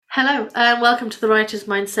Hello, and welcome to the Writer's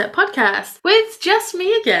Mindset podcast with just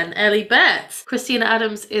me again, Ellie Betts. Christina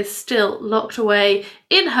Adams is still locked away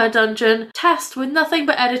in her dungeon, tasked with nothing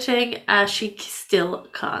but editing, as she still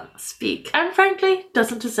can't speak, and frankly,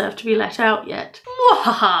 doesn't deserve to be let out yet.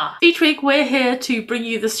 Mwahaha! Each week, we're here to bring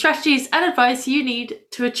you the strategies and advice you need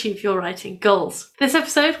to achieve your writing goals. This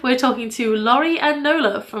episode, we're talking to Laurie and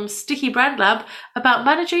Nola from Sticky Brand Lab about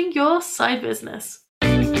managing your side business.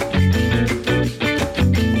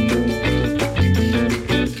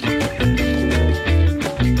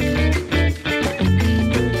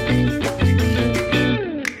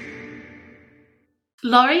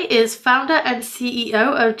 Laurie is founder and CEO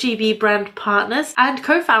of GB Brand Partners and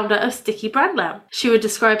co-founder of Sticky Brand Lab. She would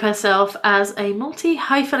describe herself as a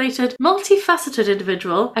multi-hyphenated, multifaceted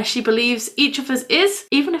individual, as she believes each of us is,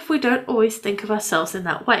 even if we don't always think of ourselves in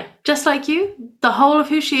that way. Just like you, the whole of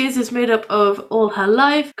who she is made up of all her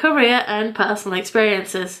life, career, and personal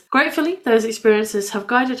experiences. Gratefully, those experiences have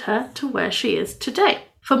guided her to where she is today.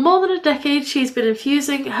 For more than a decade, she's been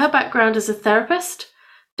infusing her background as a therapist,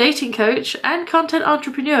 dating coach, and content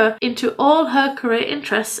entrepreneur into all her career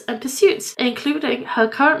interests and pursuits, including her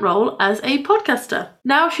current role as a podcaster.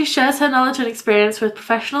 Now she shares her knowledge and experience with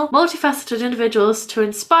professional, multifaceted individuals to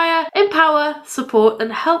inspire, empower, support,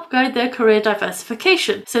 and help guide their career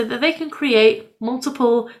diversification so that they can create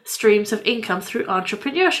multiple streams of income through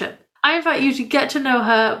entrepreneurship. I invite you to get to know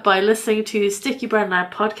her by listening to Sticky Brand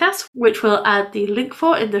Lab podcast, which we'll add the link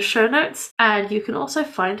for in the show notes, and you can also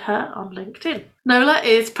find her on LinkedIn. Nola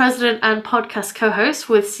is president and podcast co-host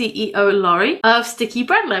with CEO Laurie of Sticky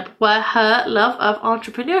Brand Lab, where her love of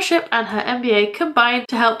entrepreneurship and her MBA combine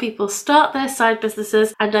to help people start their side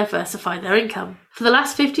businesses and diversify their income. For the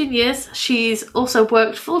last 15 years, she's also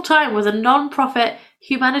worked full-time with a non-profit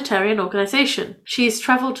humanitarian organization. She's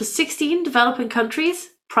traveled to 16 developing countries,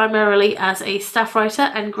 primarily as a staff writer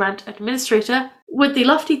and grant administrator, with the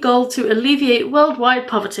lofty goal to alleviate worldwide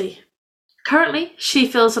poverty. Currently, she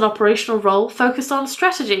fills an operational role focused on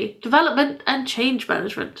strategy, development, and change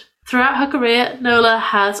management. Throughout her career, Nola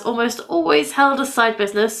has almost always held a side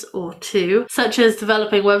business or two, such as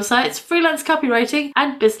developing websites, freelance copywriting,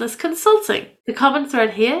 and business consulting. The common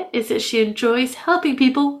thread here is that she enjoys helping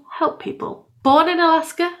people help people. Born in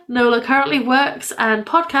Alaska, Nola currently works and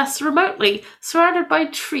podcasts remotely, surrounded by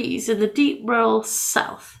trees in the deep rural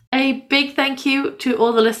south. A big thank you to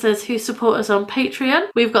all the listeners who support us on Patreon.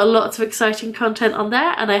 We've got lots of exciting content on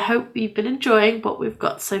there, and I hope you've been enjoying what we've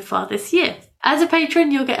got so far this year. As a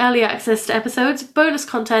patron, you'll get early access to episodes, bonus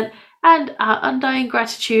content, and our undying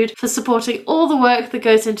gratitude for supporting all the work that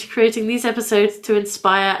goes into creating these episodes to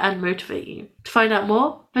inspire and motivate you. To find out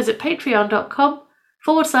more, visit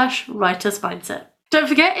patreon.com/writer's mindset. Don't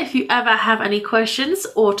forget, if you ever have any questions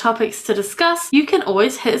or topics to discuss, you can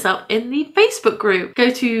always hit us up in the Facebook group. Go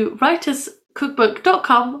to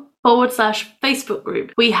writerscookbook.com/Facebook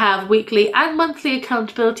group. We have weekly and monthly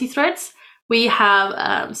accountability threads. We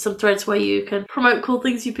have some threads where you can promote cool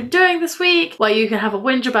things you've been doing this week, where you can have a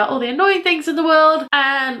whinge about all the annoying things in the world,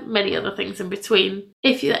 and many other things in between.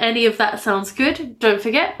 If any of that sounds good, don't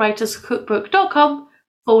forget,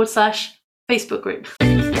 writerscookbook.com/Facebook group.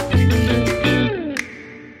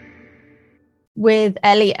 With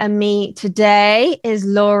Ellie and me today is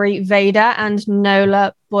Laurie Vajda and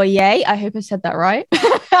Nola Boea. I hope I said that right.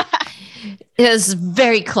 It was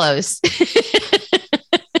very close.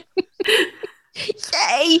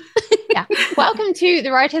 Yay! Yeah. Welcome to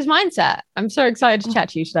the Writer's Mindset. I'm so excited to chat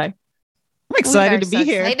to you today. I'm excited to be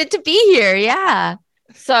here. Excited to be here. Yeah.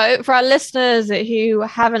 So for our listeners who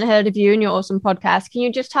haven't heard of you and your awesome podcast, can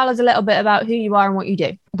you just tell us a little bit about who you are and what you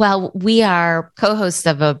do? Well, we are co-hosts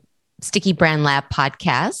of a Sticky Brand Lab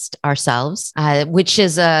podcast ourselves, which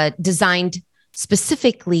is designed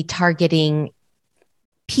specifically targeting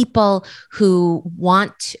people who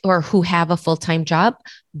want or who have a full-time job,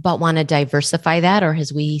 but want to diversify that, or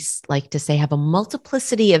as we like to say, have a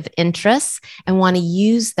multiplicity of interests and want to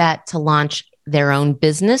use that to launch their own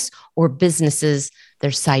business or businesses, their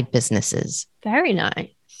side businesses. Very nice.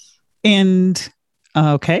 And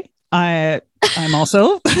okay, I'm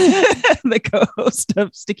also the co-host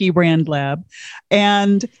of Sticky Brand Lab,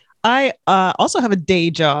 and I also have a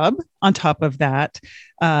day job on top of that,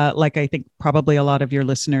 like I think probably a lot of your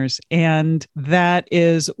listeners, and that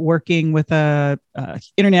is working with a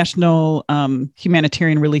international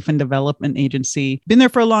humanitarian relief and development agency. Been there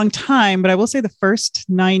for a long time, but I will say the first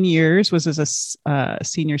 9 years was as a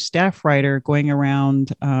senior staff writer going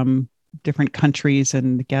around different countries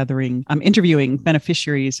and gathering, interviewing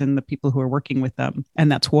beneficiaries and the people who are working with them.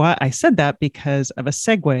 And that's why I said that, because of a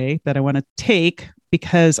segue that I want to take,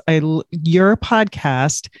 because your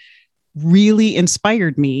podcast really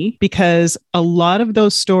inspired me because a lot of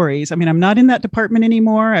those stories, I mean, I'm not in that department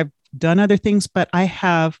anymore. I've done other things, but I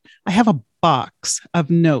have a box of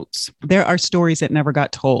notes. There are stories that never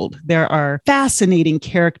got told. There are fascinating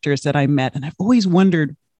characters that I met, and I've always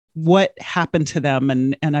wondered what happened to them.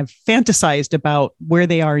 And I've fantasized about where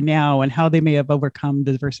they are now and how they may have overcome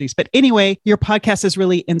the adversities. But anyway, your podcast has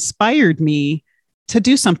really inspired me to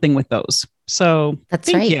do something with those. So That's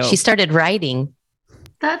thank right. you. She started writing.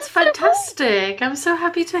 That's fantastic. I'm so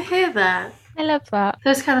happy to hear that. I love that.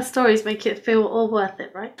 Those kind of stories make it feel all worth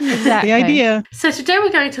it, right? Exactly. The idea. So today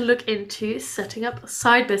we're going to look into setting up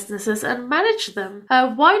side businesses and manage them.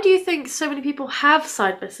 Why do you think so many people have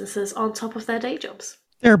side businesses on top of their day jobs?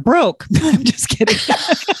 They're broke. I'm just kidding.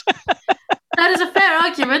 That is a fair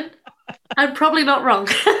argument. I'm probably not wrong.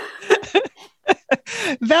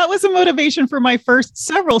 That was a motivation for my first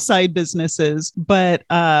several side businesses. But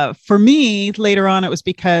for me, later on, it was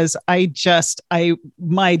because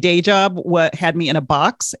my day job had me in a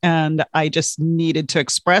box, and I just needed to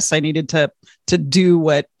express. I needed to do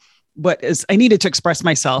I needed to express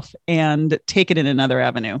myself and take it in another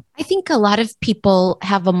avenue. I think a lot of people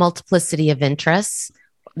have a multiplicity of interests.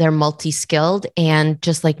 They're multi-skilled. And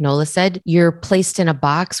just like Nola said, you're placed in a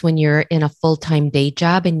box when you're in a full-time day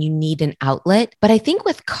job and you need an outlet. But I think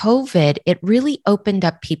with COVID, it really opened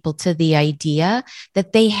up people to the idea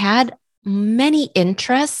that they had many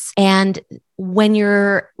interests. And when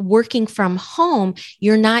you're working from home,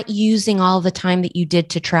 you're not using all the time that you did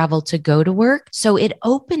to travel to go to work. So it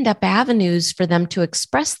opened up avenues for them to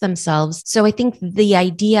express themselves. So I think the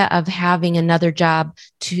idea of having another job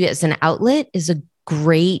as an outlet is a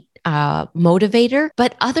great motivator.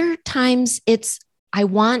 But other times I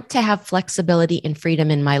want to have flexibility and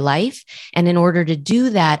freedom in my life. And in order to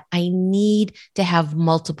do that, I need to have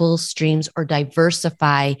multiple streams or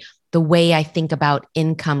diversify the way I think about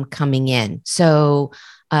income coming in. So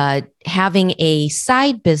having a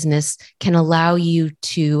side business can allow you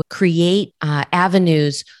to create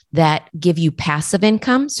avenues that give you passive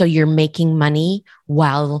income. So you're making money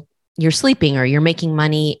while you're sleeping, or you're making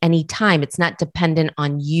money anytime. It's not dependent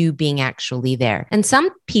on you being actually there. And some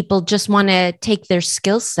people just want to take their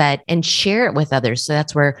skill set and share it with others. So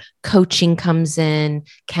that's where coaching comes in,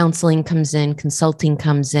 counseling comes in, consulting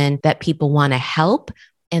comes in, that people want to help.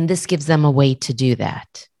 And this gives them a way to do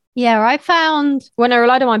that. Yeah, I found when I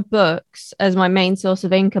relied on my books as my main source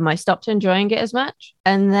of income, I stopped enjoying it as much.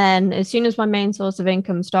 And then as soon as my main source of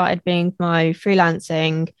income started being my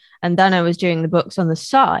freelancing, and then I was doing the books on the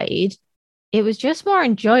side, it was just more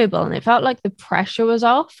enjoyable. And it felt like the pressure was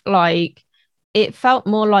off. Like it felt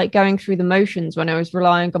more like going through the motions when I was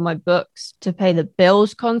relying on my books to pay the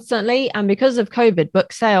bills constantly. And because of COVID,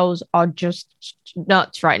 book sales are just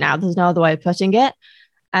nuts right now. There's no other way of putting it.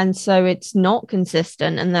 And so it's not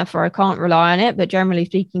consistent, and therefore I can't rely on it. But generally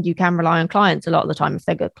speaking, you can rely on clients a lot of the time if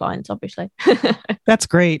they're good clients, obviously. That's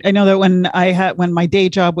great. I know that when my day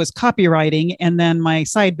job was copywriting and then my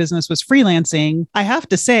side business was freelancing, I have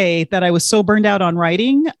to say that I was so burned out on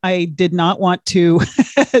writing, I did not want to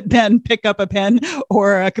then pick up a pen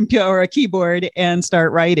or a computer or a keyboard and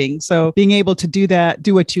start writing. So being able to do that,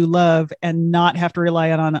 do what you love, and not have to rely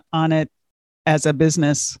on it as a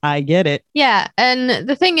business, I get it. Yeah. And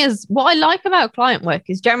the thing is, what I like about client work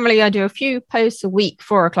is generally I do a few posts a week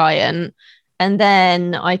for a client, and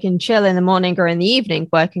then I can chill in the morning or in the evening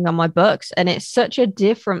working on my books. And it's such a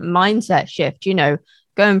different mindset shift,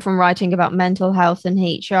 going from writing about mental health and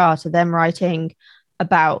HR to them writing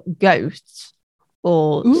about ghosts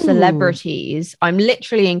or celebrities. I'm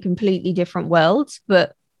literally in completely different worlds,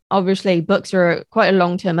 but obviously books are quite a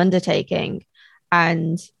long-term undertaking.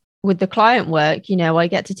 And with the client work, I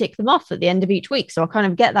get to tick them off at the end of each week. So I kind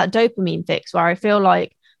of get that dopamine fix where I feel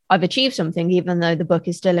like I've achieved something, even though the book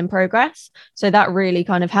is still in progress. So that really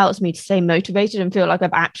kind of helps me to stay motivated and feel like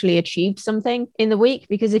I've actually achieved something in the week.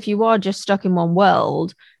 Because if you are just stuck in one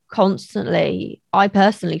world constantly, I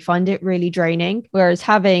personally find it really draining. Whereas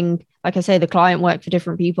having, like I say, the client work for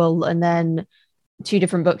different people and then 2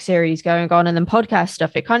 different book series going on and then podcast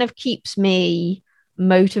stuff, it kind of keeps me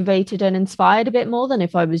motivated and inspired a bit more than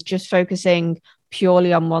if I was just focusing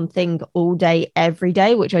purely on one thing all day, every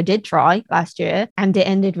day, which I did try last year, and it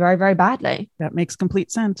ended very, very badly. That makes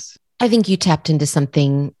complete sense. I think you tapped into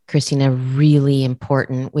something, Christina, really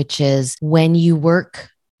important, which is when you work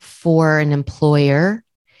for an employer,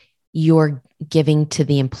 you're giving to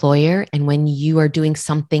the employer. And when you are doing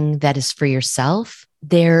something that is for yourself,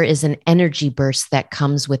 there is an energy burst that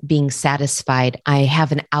comes with being satisfied. I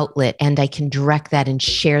have an outlet and I can direct that and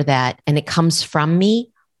share that. And it comes from me,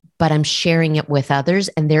 but I'm sharing it with others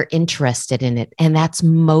and they're interested in it. And that's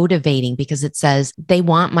motivating because it says they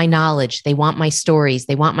want my knowledge, they want my stories,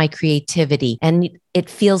 they want my creativity. And it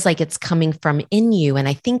feels like it's coming from in you. And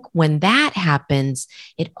I think when that happens,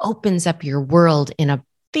 it opens up your world in a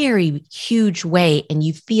very huge way and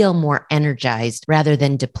you feel more energized rather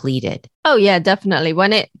than depleted. Oh, yeah, definitely.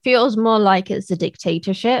 When it feels more like it's a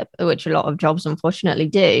dictatorship, which a lot of jobs unfortunately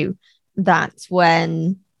do, that's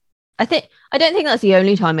when I don't think that's the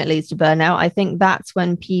only time it leads to burnout. I think that's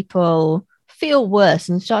when people feel worse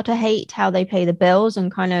and start to hate how they pay the bills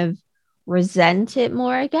and kind of resent it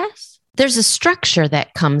more, I guess. There's a structure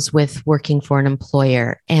that comes with working for an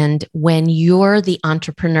employer. And when you're the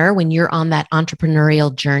entrepreneur, when you're on that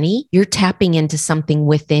entrepreneurial journey, you're tapping into something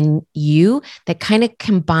within you that kind of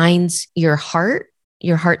combines your heart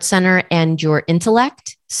center and your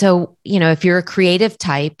intellect. So, if you're a creative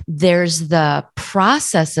type, there's the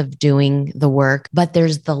process of doing the work, but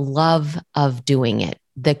there's the love of doing it.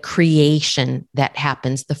 The creation that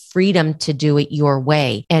happens, the freedom to do it your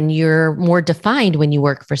way. And you're more defined when you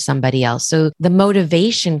work for somebody else. So the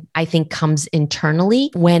motivation, I think, comes internally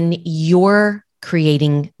when you're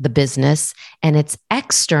creating the business, and it's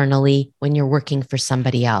externally when you're working for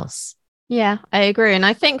somebody else. Yeah, I agree. And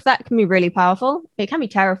I think that can be really powerful. It can be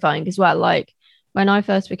terrifying as well. Like when I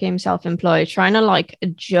first became self-employed, trying to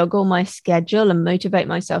juggle my schedule and motivate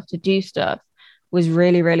myself to do stuff was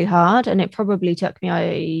really, really hard. And it probably took me,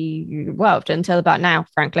 until about now,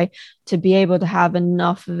 frankly, to be able to have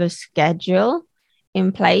enough of a schedule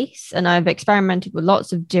in place. And I've experimented with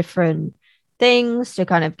lots of different things to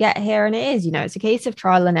kind of get here. And it is, it's a case of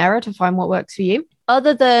trial and error to find what works for you.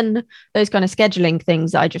 Other than those kind of scheduling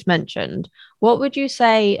things that I just mentioned, what would you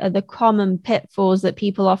say are the common pitfalls that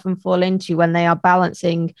people often fall into when they are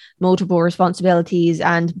balancing multiple responsibilities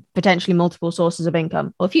and potentially multiple sources of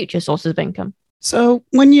income or future sources of income? So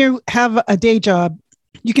when you have a day job,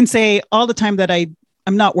 you can say all the time that I'm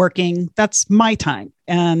not working, that's my time.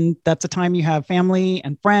 And that's a time you have family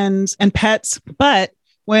and friends and pets. But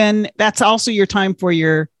when that's also your time for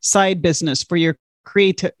your side business, for your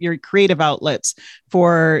creative outlets,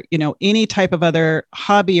 for, any type of other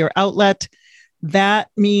hobby or outlet, that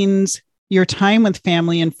means your time with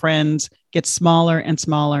family and friends gets smaller and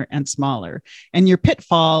smaller and smaller. And your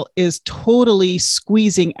pitfall is totally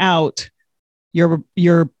squeezing out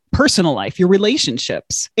your personal life, your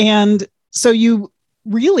relationships. And so you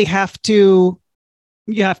really have to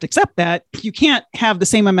accept that you can't have the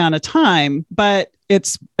same amount of time, but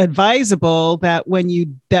it's advisable that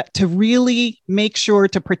to really make sure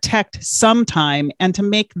to protect some time and to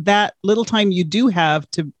make that little time you do have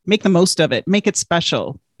to make the most of it, make it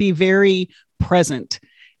special, be very present.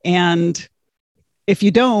 And if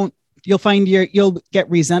you don't, you'll find you'll get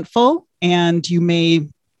resentful and you may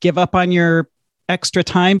give up on your extra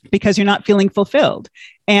time because you're not feeling fulfilled.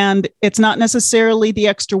 And it's not necessarily the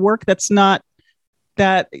extra work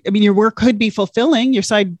your work could be fulfilling, your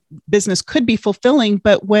side business could be fulfilling,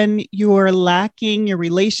 but when you're lacking your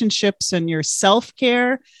relationships and your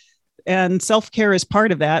self-care, and self-care is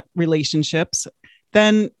part of that, relationships,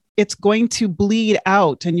 then it's going to bleed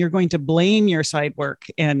out and you're going to blame your side work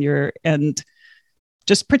and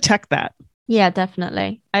just protect that. Yeah,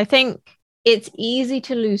 definitely. I think it's easy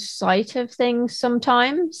to lose sight of things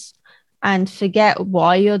sometimes and forget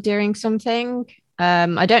why you're doing something.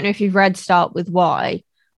 I don't know if you've read Start With Why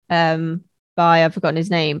by, I've forgotten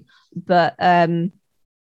his name, but that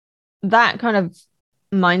kind of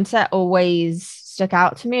mindset always stuck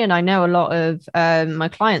out to me. And I know a lot of my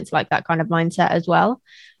clients like that kind of mindset as well,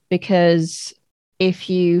 because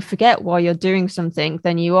if you forget why you're doing something,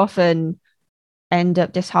 then you often end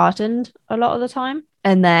up disheartened a lot of the time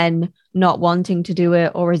and then not wanting to do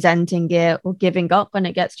it or resenting it or giving up when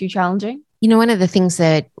it gets too challenging. One of the things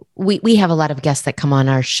that we have a lot of guests that come on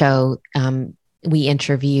our show. We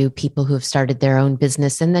interview people who have started their own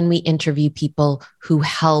business, and then we interview people who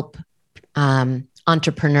help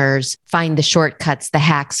entrepreneurs find the shortcuts, the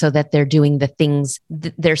hacks, so that they're doing the things,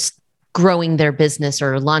 they're growing their business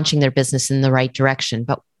or launching their business in the right direction.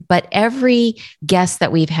 But every guest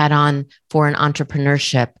that we've had on for an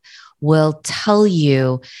entrepreneurship will tell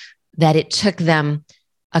you that it took them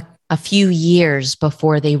a few years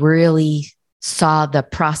before they really saw the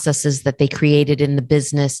processes that they created in the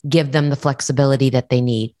business give them the flexibility that they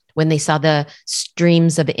need. When they saw the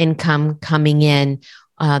streams of income coming in,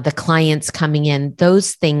 the clients coming in,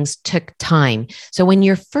 those things took time. So when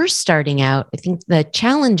you're first starting out, I think the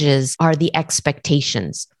challenges are the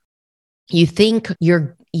expectations. You think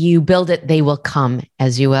you're you build it, they will come,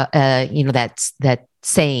 as that's that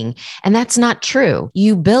saying. And that's not true.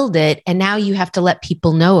 You build it and now you have to let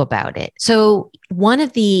people know about it. So one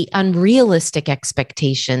of the unrealistic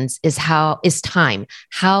expectations is time.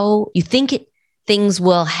 How you think things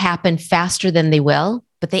will happen faster than they will,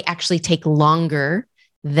 but they actually take longer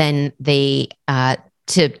than they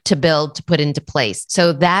to build, to put into place.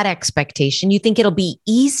 So that expectation, you think it'll be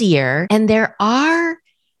easier, and there are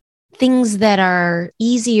things that are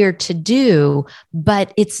easier to do,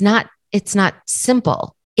 but it's not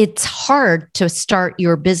simple. It's hard to start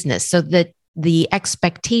your business. So that the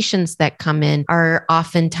expectations that come in are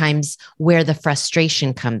oftentimes where the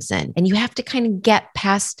frustration comes in. And you have to kind of get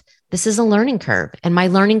past, this is a learning curve. And my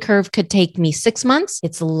learning curve could take me 6 months.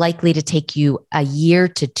 It's likely to take you a year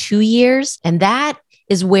to 2 years. And that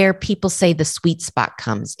is where people say the sweet spot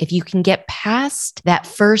comes. If you can get past that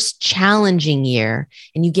first challenging year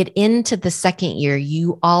and you get into the second year,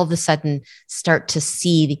 you all of a sudden start to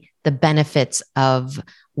see the benefits of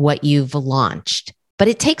what you've launched. But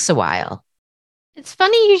it takes a while. It's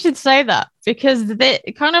funny you should say that, because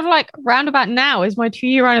kind of like roundabout now is my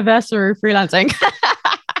 2-year anniversary of freelancing.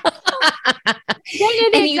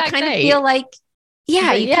 And you kind of feel like,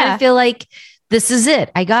 kind of feel like this is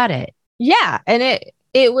it. I got it. Yeah. And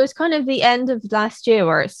it was kind of the end of last year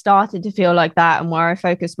where it started to feel like that, and where I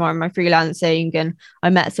focused more on my freelancing, and I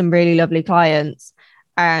met some really lovely clients.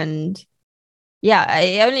 And yeah,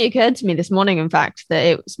 it only occurred to me this morning, in fact, that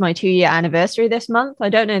it was my 2-year anniversary this month. I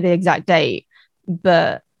don't know the exact date,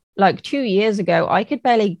 but like 2 years ago, I could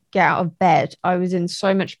barely get out of bed. I was in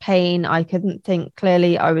so much pain. I couldn't think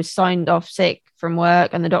clearly. I was signed off sick from work,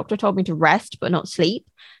 and the doctor told me to rest, but not sleep.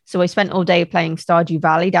 So I spent all day playing Stardew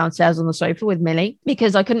Valley downstairs on the sofa with Millie,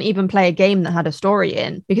 because I couldn't even play a game that had a story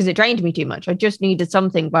in, because it drained me too much. I just needed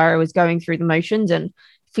something where I was going through the motions and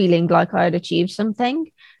feeling like I had achieved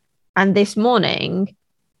something. And this morning,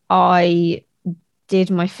 I did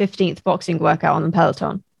my 15th boxing workout on the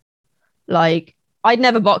Peloton. Like, I'd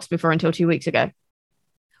never boxed before until 2 weeks ago.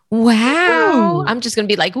 Wow. I'm just going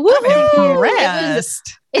to be like, woo!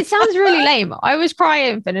 It sounds really lame. I was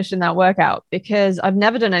crying finishing that workout, because I've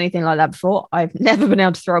never done anything like that before. I've never been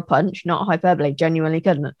able to throw a punch, not hyperbole, genuinely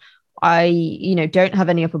couldn't. I, don't have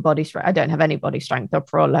any upper body strength. I don't have any body strength,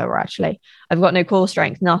 upper or lower, actually. I've got no core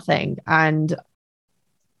strength, nothing. And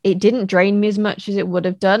it didn't drain me as much as it would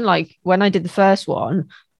have done. Like when I did the first one,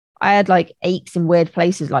 I had like aches in weird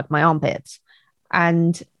places, like my armpits.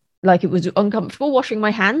 And like it was uncomfortable washing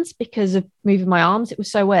my hands because of moving my arms. It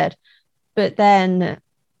was so weird. But then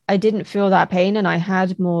I didn't feel that pain, and I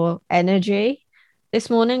had more energy this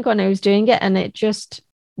morning when I was doing it. And it just,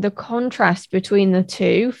 the contrast between the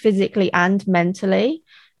two, physically and mentally,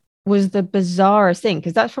 was the bizarrest thing,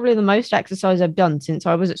 because that's probably the most exercise I've done since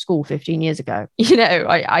I was at school 15 years ago.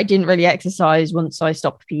 I didn't really exercise once I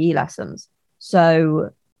stopped PE lessons.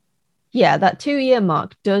 So yeah, that 2-year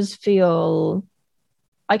mark does feel,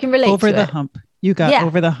 I can relate over to the it. hump. You got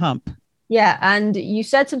over the hump. Yeah. And you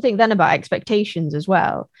said something then about expectations as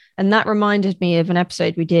well. And that reminded me of an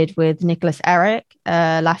episode we did with Nicholas Eric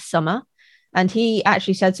last summer. And he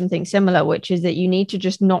actually said something similar, which is that you need to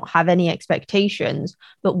just not have any expectations,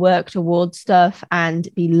 but work towards stuff and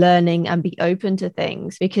be learning and be open to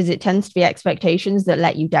things, because it tends to be expectations that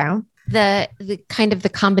let you down. The kind of the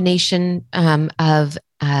combination of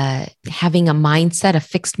having a mindset, a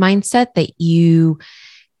fixed mindset that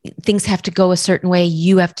things have to go a certain way,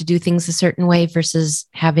 you have to do things a certain way, versus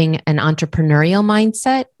having an entrepreneurial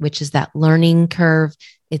mindset, which is that learning curve.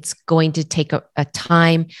 It's going to take a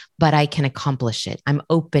time, but I can accomplish it. I'm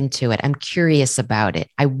open to it. I'm curious about it.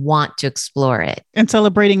 I want to explore it. And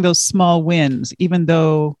celebrating those small wins, even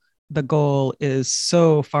though the goal is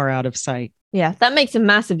so far out of sight. Yeah, that makes a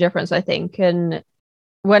massive difference, I think. And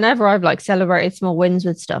whenever I've like celebrated small wins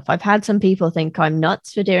with stuff, I've had some people think I'm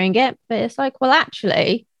nuts for doing it, but it's like, well,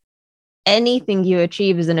 actually, anything you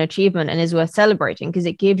achieve is an achievement and is worth celebrating, because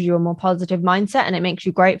it gives you a more positive mindset and it makes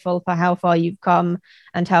you grateful for how far you've come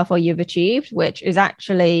and how far you've achieved, which is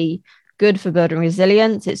actually good for building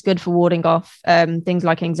resilience. It's good for warding off things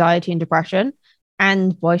like anxiety and depression.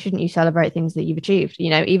 And why shouldn't you celebrate things that you've achieved?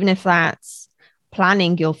 Even if that's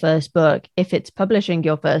planning your first book, if it's publishing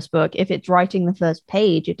your first book, if it's writing the first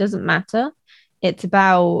page, it doesn't matter. It's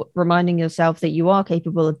about reminding yourself that you are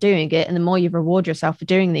capable of doing it. And the more you reward yourself for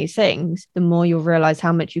doing these things, the more you'll realize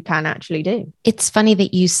how much you can actually do. It's funny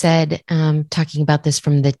that you said, talking about this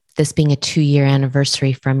from this being a 2-year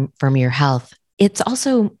anniversary from your health. It's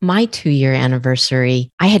also my 2-year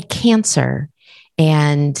anniversary. I had cancer,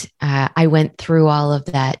 and I went through all of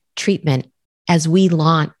that treatment. As we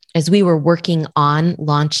as we were working on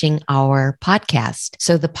launching our podcast.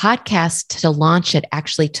 So the podcast, to launch it,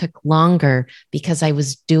 actually took longer because I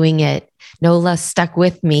was doing it. Nola stuck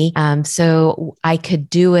with me. So I could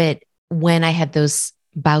do it when I had those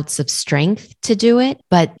bouts of strength to do it,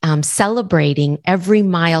 but celebrating every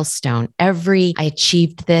milestone, I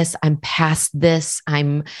achieved this, I'm past this,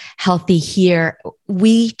 I'm healthy here.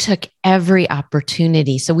 We took every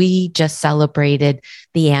opportunity. So we just celebrated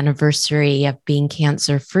the anniversary of being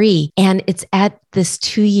cancer free. And it's at this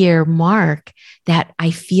 2-year mark that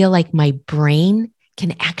I feel like my brain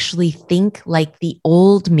can actually think like the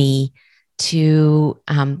old me to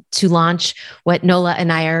launch what Nola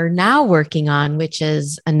and I are now working on, which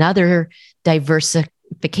is another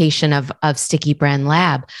diversification of Sticky Brand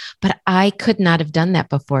Lab. But I could not have done that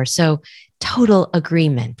before. So total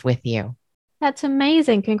agreement with you. That's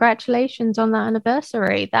amazing. Congratulations on that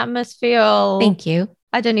anniversary. That must feel... Thank you.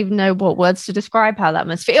 I don't even know what words to describe how that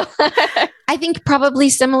must feel. I think probably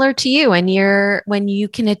similar to you, when you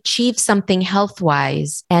can achieve something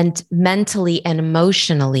health-wise and mentally and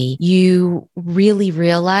emotionally, you really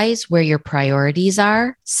realize where your priorities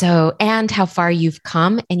are. So, and how far you've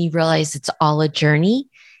come, and you realize it's all a journey.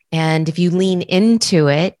 And if you lean into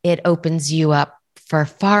it, it opens you up for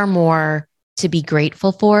far more to be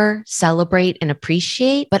grateful for, celebrate, and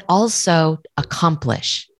appreciate, but also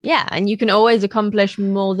accomplish. Yeah. And you can always accomplish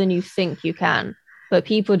more than you think you can, but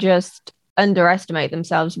people just underestimate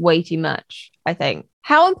themselves way too much, I think.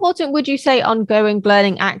 How important would you say ongoing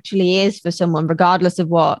learning actually is for someone, regardless of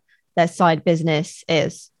what their side business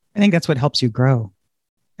is? I think that's what helps you grow.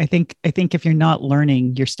 I think if you're not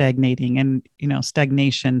learning, you're stagnating, and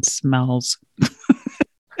stagnation smells.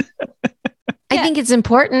 I think it's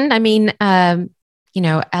important. I mean,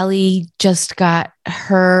 Ellie just got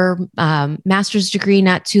her master's degree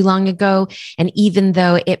not too long ago. And even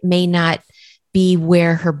though it may not be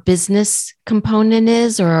where her business component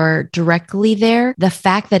is or directly there, the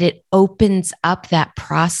fact that it opens up that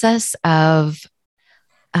process of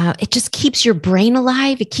it just keeps your brain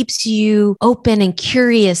alive. It keeps you open and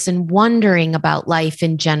curious and wondering about life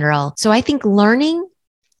in general. So I think learning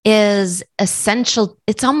is essential.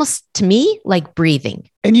 It's almost, to me, like breathing.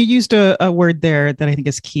 And you used a word there that I think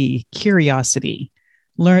is key: curiosity.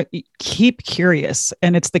 Keep curious.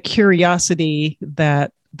 And it's the curiosity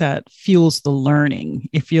that fuels the learning.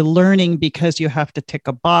 If you're learning because you have to tick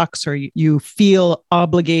a box, or you feel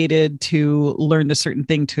obligated to learn a certain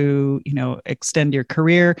thing to, extend your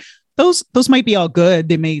career, those might be all good.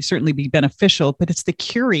 They may certainly be beneficial, but it's the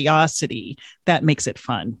curiosity that makes it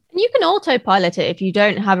fun. And you can autopilot it if you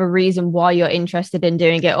don't have a reason why you're interested in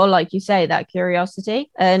doing it, or like you say, that curiosity.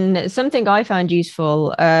 And something I found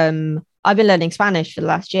useful, I've been learning Spanish for the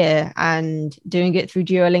last year and doing it through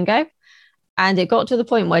Duolingo. And it got to the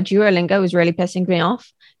point where Duolingo was really pissing me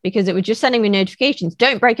off because it was just sending me notifications.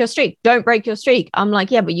 Don't break your streak. Don't break your streak. I'm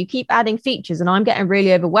like, yeah, but you keep adding features and I'm getting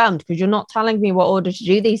really overwhelmed because you're not telling me what order to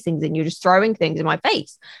do these things and you're just throwing things in my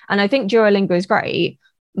face. And I think Duolingo is great,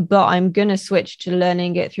 but I'm going to switch to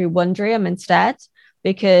learning it through Wondrium instead,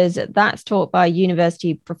 because that's taught by a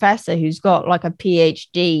university professor who's got like a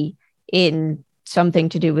PhD in something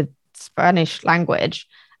to do with Spanish language.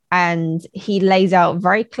 And he lays out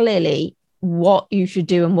very clearly what you should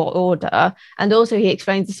do in what order. And also he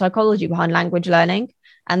explains the psychology behind language learning.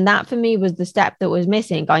 And that for me was the step that was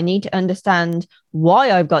missing. I need to understand why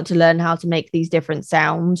I've got to learn how to make these different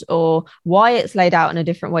sounds, or why it's laid out in a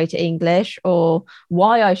different way to English, or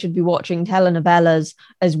why I should be watching telenovelas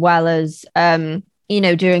as well as,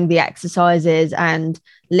 doing the exercises and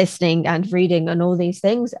listening and reading and all these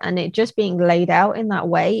things. And it just being laid out in that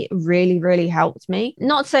way really, really helped me.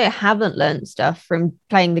 Not to say I haven't learned stuff from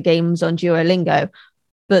playing the games on Duolingo,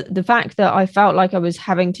 but the fact that I felt like I was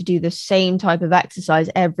having to do the same type of exercise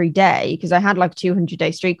every day, because I had like a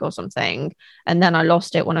 200-day streak or something, and then I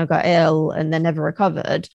lost it when I got ill and then never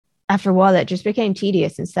recovered. After a while, it just became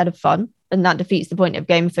tedious instead of fun. And that defeats the point of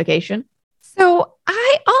gamification. So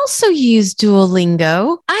I also use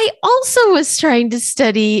Duolingo. I also was trying to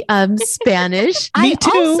study Spanish. Me I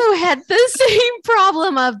too. also had the same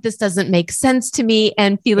problem of this doesn't make sense to me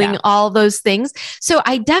and feeling all those things. So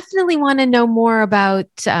I definitely want to know more about,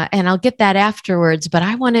 and I'll get that afterwards, but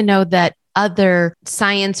I want to know that other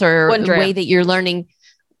science or Wondrium. way that you're learning.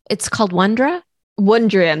 It's called Wondra?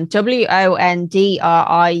 Wondrium,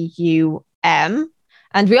 Wondrium.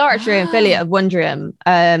 And we are actually an affiliate of Wondrium.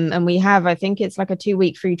 And we have, I think it's like a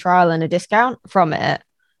 2-week free trial and a discount from it.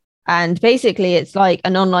 And basically it's like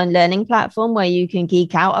an online learning platform where you can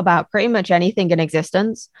geek out about pretty much anything in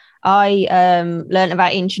existence. I learned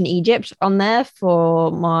about ancient Egypt on there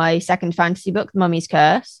for my second fantasy book, Mummy's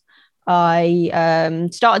Curse. I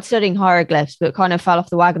started studying hieroglyphs, but kind of fell off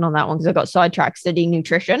the wagon on that one because I got sidetracked studying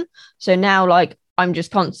nutrition. So now, like, I'm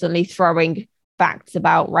just constantly throwing facts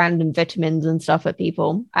about random vitamins and stuff at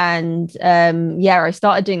people. And I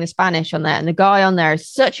started doing the Spanish on there. And the guy on there is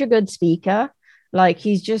such a good speaker. Like,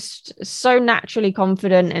 he's just so naturally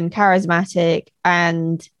confident and charismatic.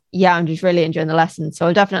 And yeah, I'm just really enjoying the lesson. So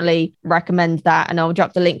I'll definitely recommend that. And I'll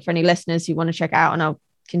drop the link for any listeners who want to check it out. And I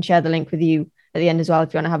can share the link with you at the end as well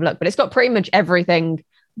if you want to have a look. But it's got pretty much everything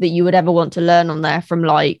that you would ever want to learn on there, from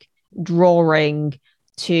like drawing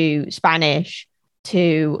to Spanish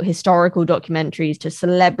to historical documentaries to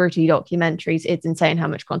celebrity documentaries. It's insane how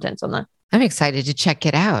much content's on there. I'm excited to check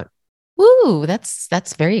it out. Woo,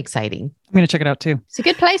 that's very exciting. I'm going to check it out too. It's a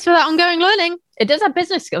good place for that ongoing learning. It does have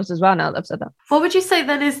business skills as well now that I've said that. What would you say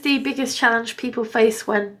then is the biggest challenge people face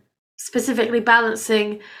when specifically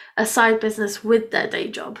balancing a side business with their day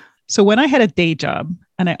job? So when I had a day job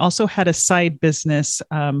and I also had a side business,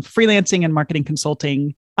 freelancing and marketing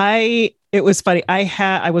consulting, it was funny.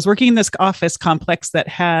 I was working in this office complex that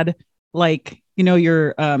had like,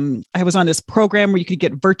 I was on this program where you could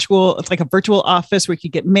get virtual, it's like a virtual office where you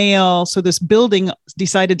could get mail. So this building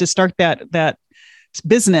decided to start that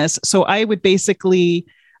business. So I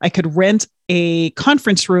could rent a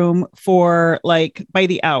conference room for like by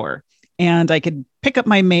the hour, and I could pick up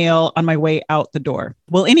my mail on my way out the door.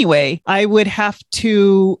 Well, anyway,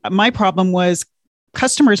 my problem was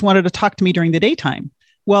customers wanted to talk to me during the daytime.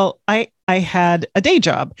 Well, I had a day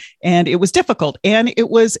job and it was difficult. And it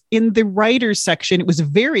was in the writer's section. It was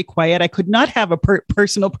very quiet. I could not have a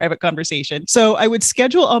personal private conversation. So I would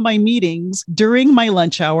schedule all my meetings during my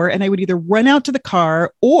lunch hour, and I would either run out to the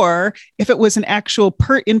car, or if it was an actual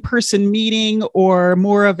in-person meeting or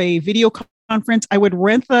more of a video conference, I would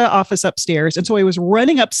rent the office upstairs. And so I was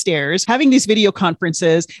running upstairs, having these video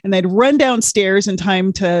conferences, and I'd run downstairs in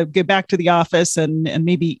time to get back to the office and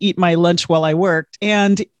maybe eat my lunch while I worked.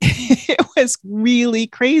 And it was really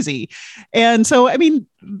crazy. And so, I mean,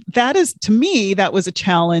 that was a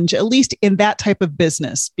challenge, at least in that type of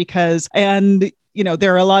business,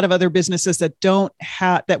 there are a lot of other businesses that don't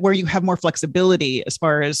have that, where you have more flexibility as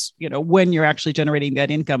far as, when you're actually generating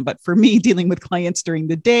that income. But for me, dealing with clients during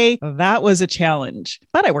the day, that was a challenge,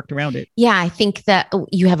 but I worked around it. Yeah, I think that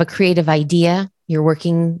you have a creative idea, you're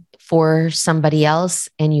working for somebody else,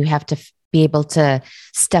 and you have to be able to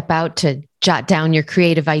step out to jot down your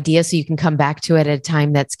creative idea so you can come back to it at a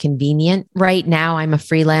time that's convenient. Right now, I'm a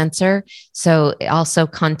freelancer, so also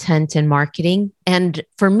content and marketing. And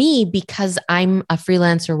for me, because I'm a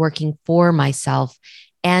freelancer working for myself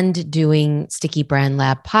and doing Sticky Brand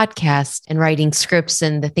Lab podcast and writing scripts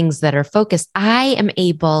and the things that are focused, I am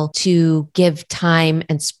able to give time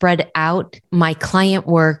and spread out my client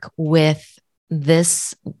work with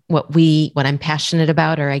what I'm passionate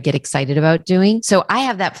about or I get excited about doing. So I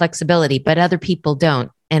have that flexibility, but other people don't.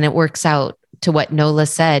 And it works out to what Nola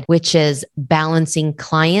said, which is balancing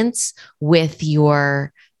clients with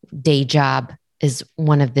your day job is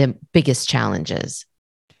one of the biggest challenges.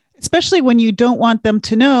 Especially when you don't want them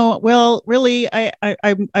to know, well, really,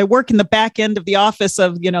 I work in the back end of the office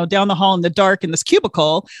of, down the hall in the dark in this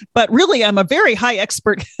cubicle, but really I'm a very high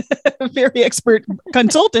expert, very expert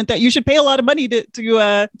consultant that you should pay a lot of money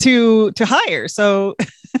to hire. So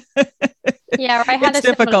yeah, I had a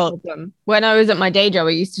difficult problem. When I was at my day job,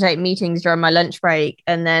 I used to take meetings during my lunch break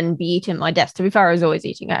and then be eating at my desk. To be fair, I was always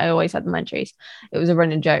eating. I always had the munchies. It was a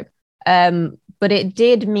running joke. But it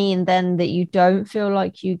did mean then that you don't feel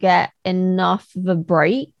like you get enough of a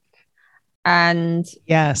break. And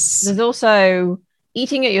yes, there's also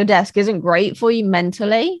eating at your desk isn't great for you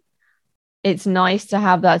mentally. It's nice to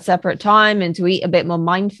have that separate time and to eat a bit more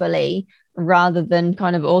mindfully rather than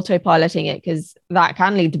kind of autopiloting it, because that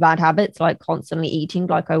can lead to bad habits like constantly eating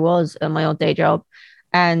like I was at my old day job.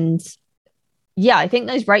 And yeah, I think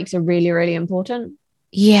those breaks are really, really important.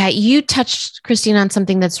 Yeah, you touched, Christine, on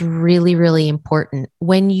something that's really, really important.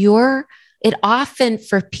 It often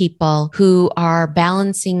for people who are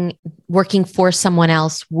balancing working for someone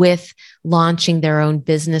else with launching their own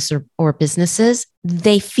business or businesses,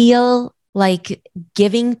 they feel like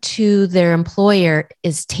giving to their employer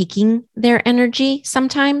is taking their energy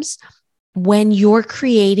sometimes. When you're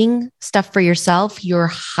creating stuff for yourself, you're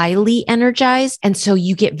highly energized. And so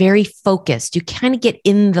you get very focused. You kind of get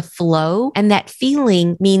in the flow. And that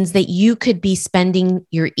feeling means that you could be spending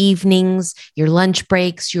your evenings, your lunch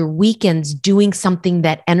breaks, your weekends doing something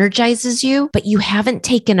that energizes you, but you haven't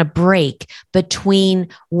taken a break between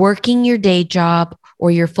working your day job or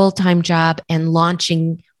your full-time job and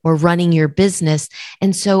launching or running your business.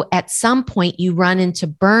 And so at some point you run into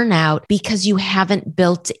burnout because you haven't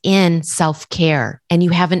built in self-care and you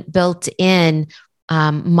haven't built in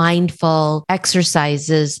mindful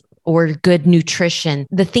exercises or good nutrition,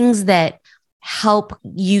 the things that help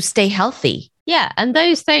you stay healthy. Yeah. And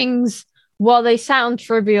those things, while they sound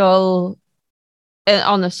trivial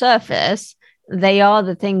on the surface, they are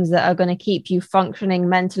the things that are going to keep you functioning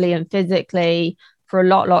mentally and physically for a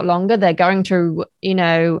lot longer. They're going to,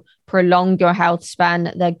 prolong your health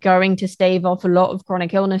span. They're going to stave off a lot of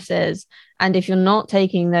chronic illnesses. And if you're not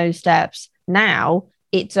taking those steps now,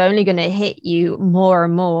 it's only going to hit you more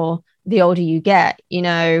and more the older you get,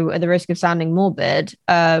 at the risk of sounding morbid.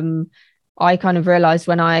 I kind of realized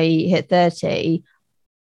when I hit 30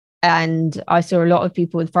 and I saw a lot of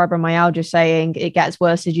people with fibromyalgia saying it gets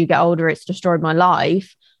worse as you get older, it's destroyed my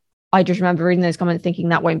life. I just remember reading those comments thinking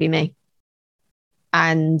that won't be me.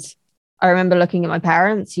 And I remember looking at my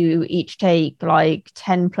parents who each take like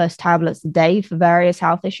 10 plus tablets a day for various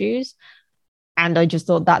health issues. And I just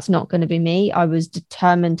thought that's not going to be me. I was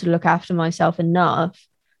determined to look after myself enough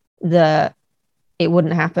that it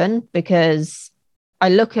wouldn't happen, because I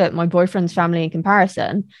look at my boyfriend's family in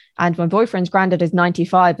comparison, and my boyfriend's granddad is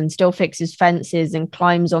 95 and still fixes fences and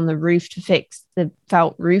climbs on the roof to fix the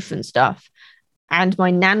felt roof and stuff. And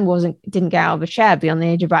my nan didn't get out of a chair beyond the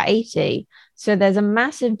age of about 80. So there's a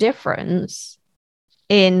massive difference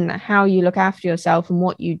in how you look after yourself and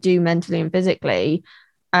what you do mentally and physically,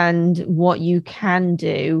 and what you can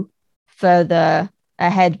do further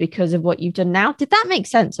ahead because of what you've done now. Did that make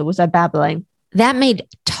sense, or was I babbling? That made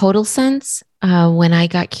total sense. When I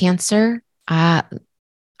got cancer, I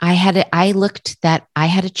had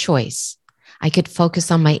a choice. I could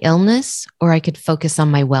focus on my illness or I could focus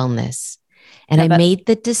on my wellness. And I made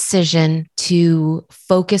the decision to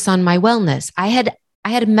focus on my wellness. I had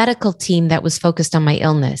a medical team that was focused on my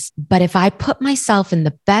illness, but if I put myself in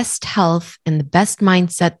the best health and the best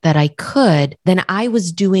mindset that I could, then I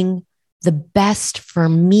was doing the best for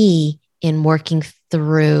me in working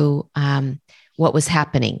through what was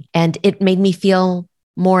happening. And it made me feel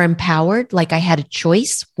more empowered, like I had a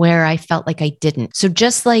choice where I felt like I didn't. So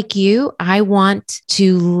just like you, I want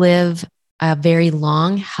to live a very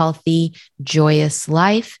long, healthy, joyous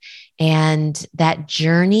life. And that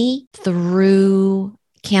journey through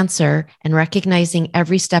cancer and recognizing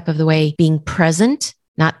every step of the way, being present,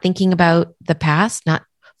 not thinking about the past, not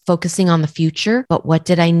focusing on the future, but what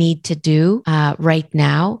did I need to do right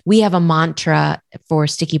now? We have a mantra for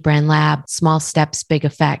Sticky Brand Lab: small steps, big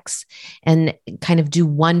effects, and kind of do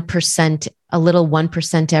 1%, a little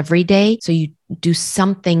 1% every day. So you do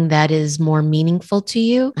something that is more meaningful to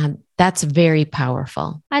you. That's very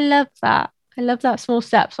powerful. I love that. I love that small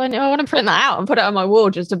step. So I know I want to print that out and put it on my wall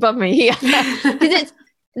just above me here. Because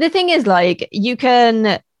the thing is, like, you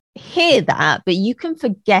can hear that, but you can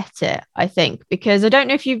forget it, I think, because I don't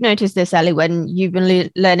know if you've noticed this, Ellie, when you've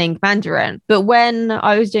been learning Mandarin, but when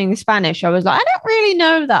I was doing Spanish, I was like, I don't really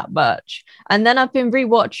know that much. And then I've been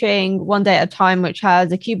rewatching One Day at a Time, which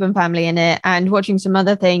has a Cuban family in it, and watching some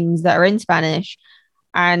other things that are in Spanish.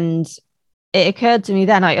 And it occurred to me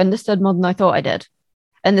then I understood more than I thought I did.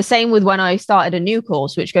 And the same with when I started a new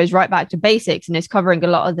course, which goes right back to basics and is covering a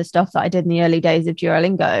lot of the stuff that I did in the early days of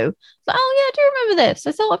Duolingo. So, oh yeah, I do remember this.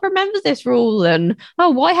 I sort of remember this rule, and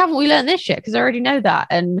why haven't we learned this yet? Because I already know that.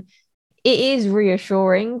 And it is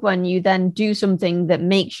reassuring when you then do something that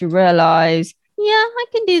makes you realize, yeah, I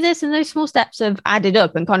can do this. And those small steps have added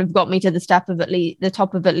up and kind of got me to the top of at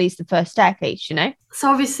least the first staircase,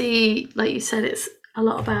 So obviously, like you said, it's a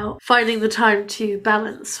lot about finding the time to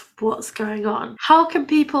balance what's going on. How can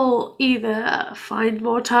people either find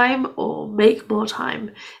more time or make more time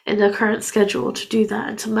in their current schedule to do that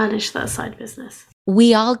and to manage that side business?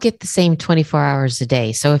 We all get the same 24 hours a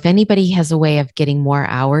day. So if anybody has a way of getting more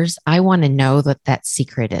hours, I want to know what that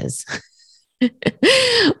secret is.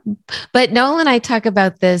 But Nola and I talk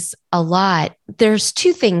about this a lot. There's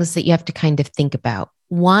two things that you have to kind of think about.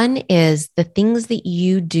 One is the things that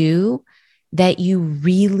you do that you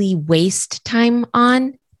really waste time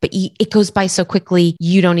on, but it goes by so quickly,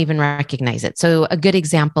 you don't even recognize it. So a good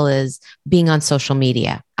example is being on social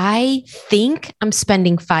media. I think I'm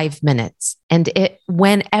spending 5 minutes, and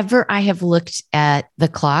whenever I have looked at the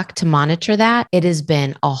clock to monitor that, it has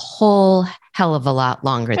been a whole hell of a lot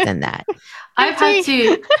longer than that.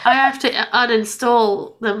 I have to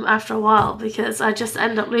uninstall them after a while because I just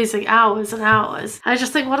end up losing hours and hours. I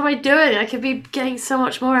just think, what am I doing? I could be getting so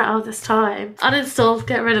much more out of this time. Uninstall,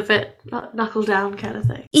 get rid of it, knuckle down kind of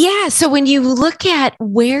thing. Yeah. So when you look at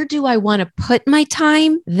where do I want to put my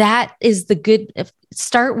time, that is the good.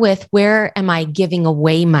 Start with where am I giving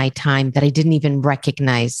away my time that I didn't even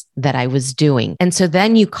recognize that I was doing? And so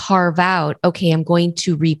then you carve out, okay, I'm going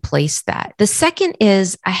to replace that. The second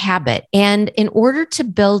is a habit. And in order to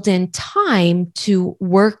build in time to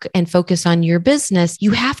work and focus on your business,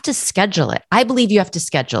 you have to schedule it. I believe you have to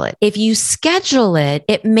schedule it. If you schedule it,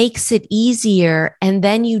 it makes it easier. And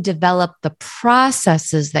then you develop the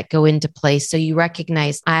processes that go into place. So you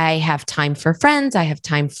recognize I have time for friends. I have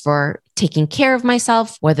time for taking care of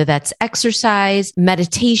myself, whether that's exercise,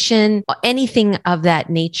 meditation, anything of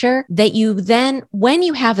that nature, that you then, when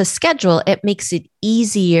you have a schedule, it makes it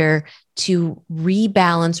easier to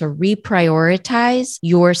rebalance or reprioritize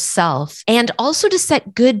yourself and also to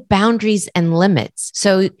set good boundaries and limits.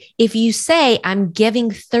 So if you say, I'm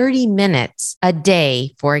giving 30 minutes a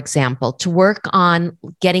day, for example, to work on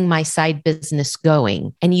getting my side business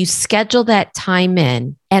going, and you schedule that time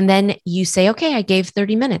in, and then you say, okay, I gave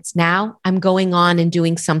 30 minutes. Now I'm going on and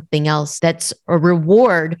doing something else that's a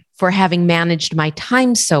reward for having managed my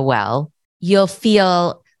time so well, you'll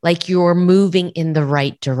feel like you're moving in the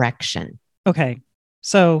right direction. Okay.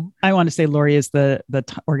 So I want to say Lori is the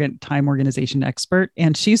time organization expert,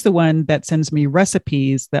 and she's the one that sends me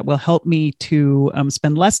recipes that will help me to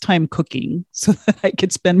spend less time cooking so that I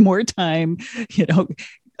could spend more time,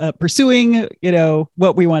 pursuing,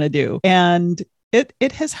 what we want to do. And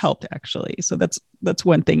it has helped actually. So that's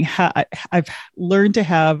one thing. I've learned to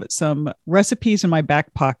have some recipes in my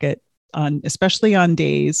back pocket especially on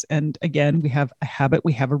days. And again, we have a habit,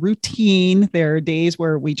 we have a routine. There are days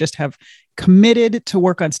where we just have committed to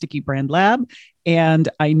work on Sticky Brand Lab. And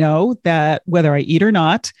I know that whether I eat or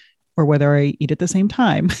not, or whether I eat at the same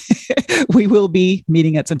time, we will be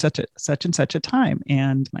meeting at such and such a time.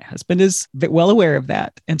 And my husband is well aware of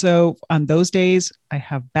that. And so on those days, I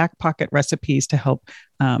have back pocket recipes to help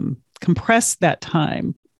compress that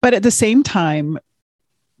time. But at the same time,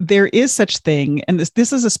 there is such thing, and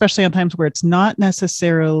this is especially on times where it's not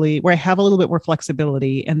necessarily, where I have a little bit more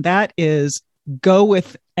flexibility, and that is go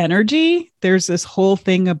with energy. There's this whole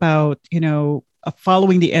thing about,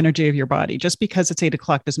 following the energy of your body. Just because it's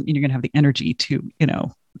 8:00 doesn't mean you're going to have the energy to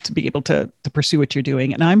be able to pursue what you're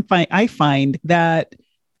doing. And I find that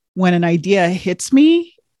when an idea hits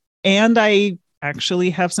me and I actually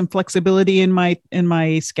have some flexibility in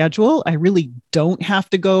my schedule, I really don't have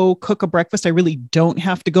to go cook a breakfast. I really don't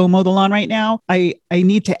have to go mow the lawn right now. I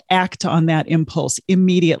need to act on that impulse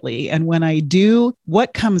immediately. And when I do,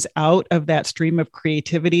 what comes out of that stream of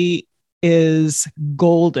creativity is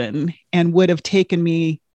golden and would have taken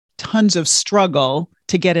me tons of struggle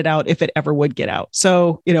to get it out if it ever would get out.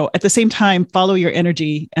 So, at the same time, follow your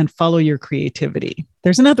energy and follow your creativity.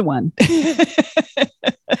 There's another one.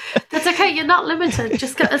 That's okay. You're not limited.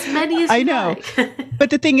 Just get as many as you know. like.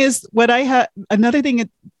 But the thing is, another thing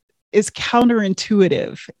is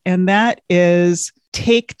counterintuitive, and that is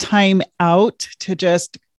take time out to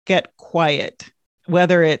just get quiet.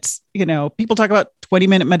 Whether it's, people talk about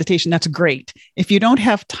 20-minute meditation, that's great. If you don't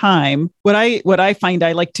have time, what I find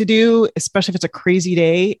I like to do, especially if it's a crazy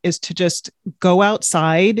day, is to just go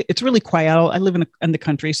outside. It's really quiet. I live in the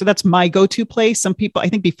country, so that's my go-to place. Some people, I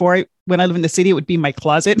think when I live in the city, it would be my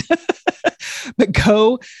closet, but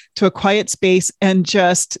go to a quiet space and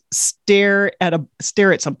just stare at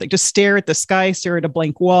something. Just stare at the sky, stare at a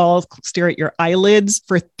blank wall, stare at your eyelids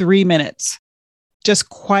for 3 minutes. Just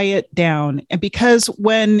quiet down. And because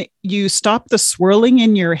when you stop the swirling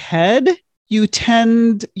in your head,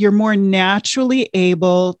 you're more naturally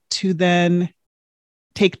able to then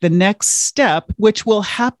take the next step, which will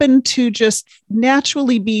happen to just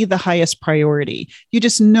naturally be the highest priority. You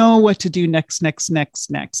just know what to do next.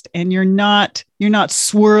 And you're not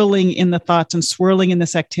swirling in the thoughts and swirling in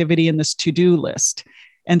this activity and this to-do list.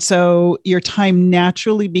 And so your time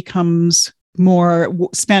naturally becomes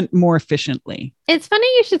spent more efficiently. It's funny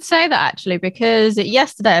you should say that actually, because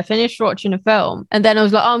yesterday I finished watching a film and then I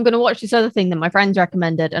was like, I'm going to watch this other thing that my friends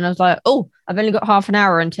recommended. And I was like, oh, I've only got half an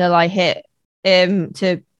hour until I hit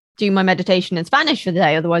to do my meditation in Spanish for the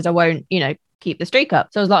day. Otherwise I won't, keep the streak up.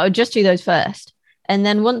 So I was like, I'll just do those first. And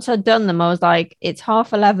then once I'd done them, I was like, it's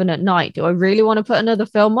 11:30 at night. Do I really want to put another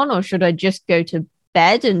film on, or should I just go to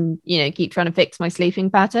bed and, keep trying to fix my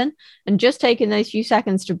sleeping pattern? And just taking those few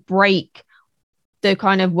seconds to break the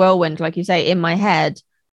kind of whirlwind, like you say, in my head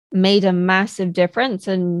made a massive difference.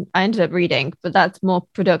 And I ended up reading, but that's more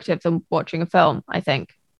productive than watching a film, I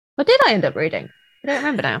think. What did I end up reading? I don't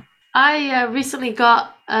remember now. I recently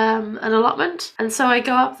got an allotment, and so I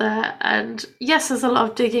go up there, and yes, there's a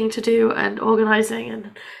lot of digging to do and organising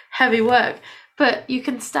and heavy work, but you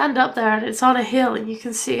can stand up there and it's on a hill and you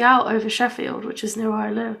can see out over Sheffield, which is near where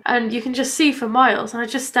I live, and you can just see for miles, and I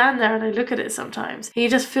just stand there and I look at it sometimes, and you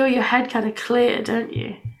just feel your head kind of clear, don't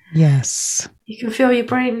you? Yes. You can feel your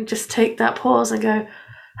brain just take that pause and go,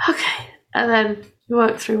 okay, and then you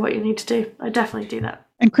work through what you need to do. I definitely do that.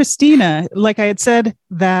 And Christina, like I had said,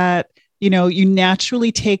 that, you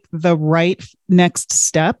naturally take the right next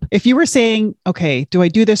step. If you were saying, okay, do I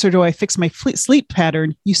do this or do I fix my sleep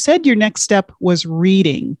pattern? You said your next step was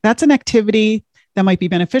reading. That's an activity that might be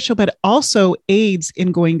beneficial, but also aids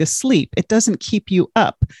in going to sleep. It doesn't keep you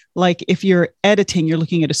up. Like if you're editing, you're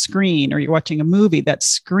looking at a screen or you're watching a movie, that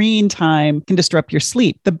screen time can disrupt your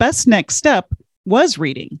sleep. The best next step was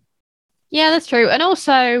reading. Yeah, that's true. And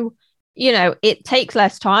also, it takes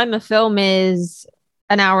less time. A film is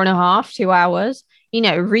an hour and a half, 2 hours.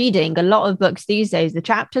 Reading a lot of books these days, the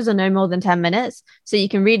chapters are no more than 10 minutes. So you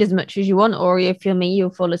can read as much as you want, or if you're me,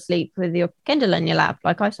 you'll fall asleep with your Kindle in your lap,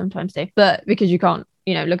 like I sometimes do. But because you can't,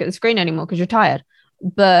 look at the screen anymore because you're tired.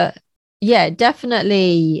 But yeah,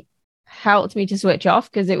 definitely helped me to switch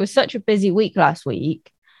off because it was such a busy week last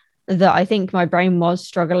week that I think my brain was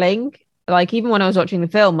struggling. Like even when I was watching the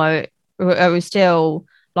film, I was still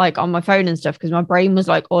like on my phone and stuff because my brain was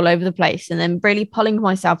like all over the place, and then really pulling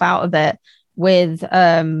myself out of it with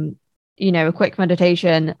a quick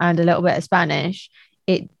meditation and a little bit of Spanish,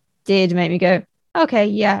 it did make me go, okay,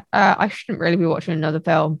 yeah, I shouldn't really be watching another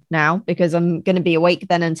film now because I'm going to be awake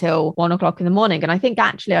then until 1 o'clock in the morning. And I think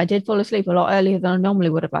actually I did fall asleep a lot earlier than I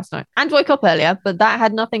normally would have last night and wake up earlier, but that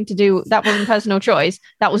had nothing to do, that wasn't personal choice,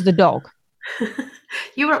 that was the dog.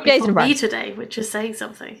 You were up before me today, which is saying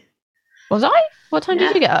something. Was I? What time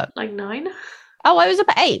did you get up? Like 9. Oh, I was up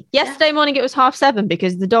at 8. Yesterday morning it was 7:30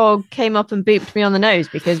 because the dog came up and booped me on the nose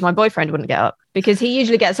because my boyfriend wouldn't get up because he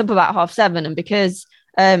usually gets up about 7:30, and because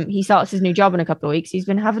he starts his new job in a couple of weeks, he's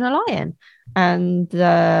been having a lie-in, and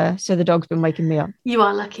so the dog's been waking me up. You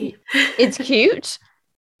are lucky. It's cute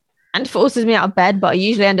and forces me out of bed, but I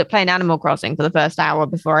usually end up playing Animal Crossing for the first hour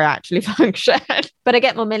before I actually function. But I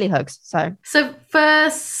get more Millie hugs. So for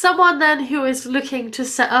someone then who is looking to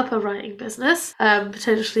set up a writing business,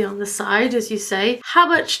 potentially on the side, as you say, how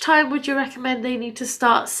much time would you recommend they need to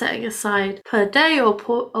start setting aside per day or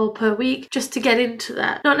per week just to get into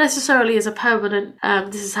that? Not necessarily as a permanent,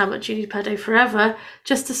 this is how much you need per day forever,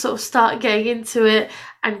 just to sort of start getting into it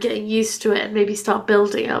and getting used to it and maybe start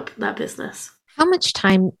building up that business. How much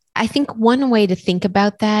time? I think one way to think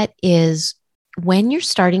about that is when you're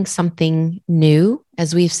starting something new,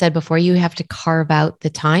 as we've said before, you have to carve out the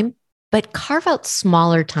time, but carve out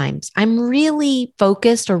smaller times. I'm really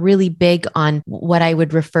focused or really big on what I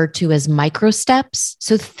would refer to as micro steps.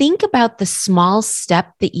 So think about the small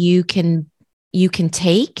step that you can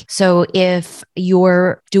take. So if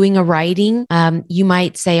you're doing a writing, you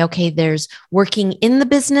might say, okay, there's working in the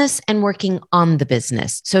business and working on the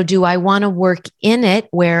business. So do I want to work in it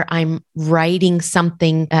where I'm writing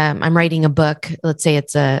something, I'm writing a book, let's say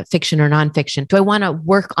it's a fiction or nonfiction. Do I want to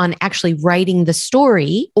work on actually writing the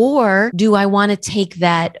story, or do I want to take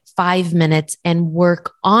that 5 minutes and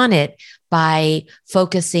work on it by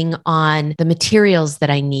focusing on the materials that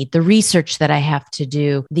I need, the research that I have to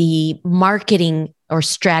do, the marketing or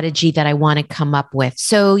strategy that I want to come up with?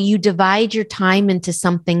 So you divide your time into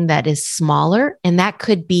something that is smaller, and that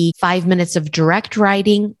could be 5 minutes of direct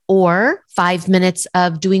writing or 5 minutes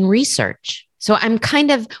of doing research. So I'm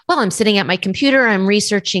I'm sitting at my computer, I'm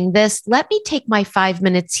researching this. Let me take my 5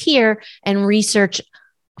 minutes here and research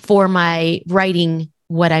for my writing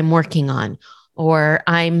what I'm working on. Or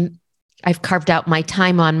I've carved out my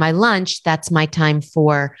time on my lunch. That's my time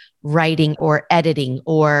for writing or editing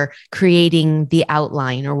or creating the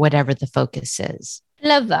outline or whatever the focus is.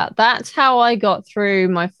 Love that. That's how I got through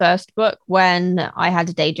my first book when I had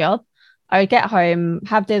a day job. I would get home,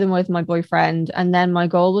 have dinner with my boyfriend, and then my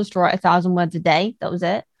goal was to write 1,000 words a day. That was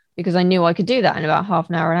it, because I knew I could do that in about half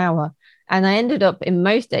an hour. And I ended up in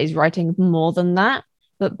most days writing more than that,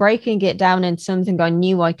 but breaking it down into something I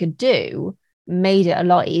knew I could do made it a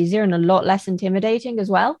lot easier and a lot less intimidating as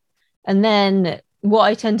well. And then what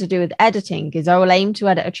I tend to do with editing is I will aim to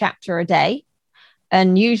edit a chapter a day.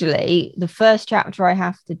 And usually the first chapter I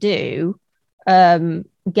have to do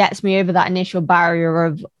gets me over that initial barrier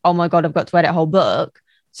of, oh my God, I've got to edit a whole book.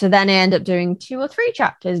 So then I end up doing 2 or 3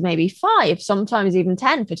 chapters, maybe 5, sometimes even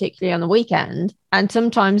 10, particularly on the weekend. And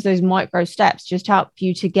sometimes those micro steps just help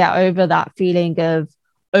you to get over that feeling of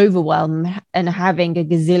overwhelm and having a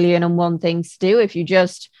gazillion and one things to do. If you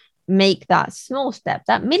just make that small step,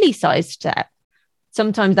 that milli-sized step,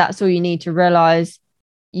 sometimes that's all you need to realize,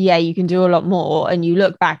 yeah, you can do a lot more. And you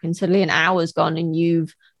look back and suddenly an hour's gone and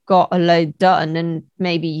you've got a load done, and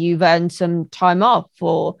maybe you've earned some time off,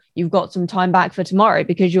 or you've got some time back for tomorrow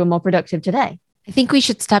because you were more productive today. I think we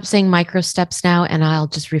should stop saying micro steps now, and I'll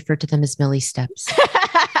just refer to them as milli steps.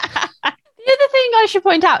 The other thing I should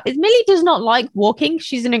point out is Millie does not like walking.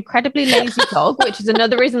 She's an incredibly lazy dog, which is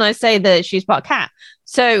another reason I say that she's part cat.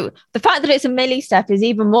 So the fact that it's a milli step is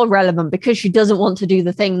even more relevant because she doesn't want to do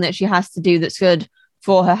the thing that she has to do that's good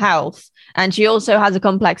for her health. And she also has a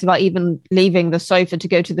complex about even leaving the sofa to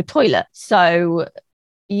go to the toilet. So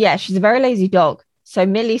yeah, she's a very lazy dog. So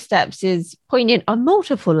milli steps is poignant on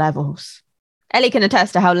multiple levels. Ellie can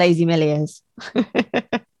attest to how lazy Millie is.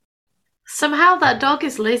 Somehow that dog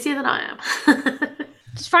is lazier than I am.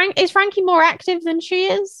 Is Frankie more active than she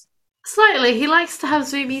is? Slightly. He likes to have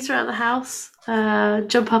zoomies around the house,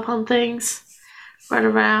 jump up on things, run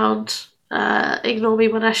around, ignore me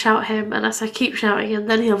when I shout him, and as I keep shouting him,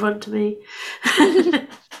 then he'll run to me.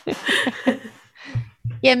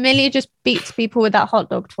 Yeah, Millie just beats people with that hot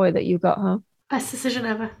dog toy that you got her. Best decision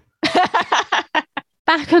ever.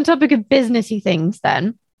 Back on topic of businessy things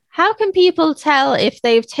then. How can people tell if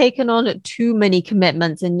they've taken on too many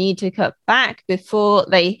commitments and need to cut back before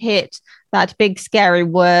they hit that big scary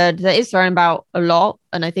word that is thrown about a lot,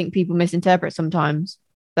 and I think people misinterpret sometimes?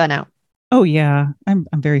 Burnout. Oh yeah, I'm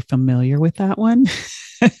very familiar with that one.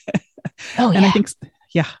 Oh, and I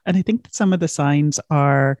think that some of the signs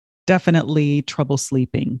are definitely trouble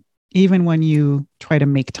sleeping. Even when you try to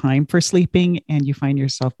make time for sleeping and you find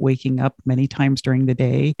yourself waking up many times during the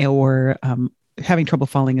day, or having trouble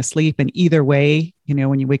falling asleep. And either way,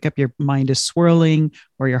 when you wake up, your mind is swirling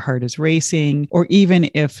or your heart is racing, or even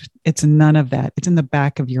if it's none of that, it's in the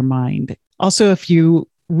back of your mind. Also, if you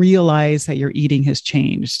realize that your eating has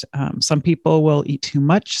changed, some people will eat too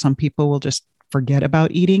much. Some people will just forget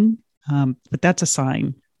about eating. But that's a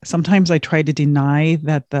sign. Sometimes I try to deny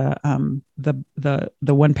that the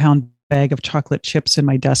 1 pound bag of chocolate chips in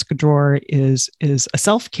my desk drawer is a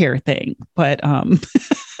self-care thing, but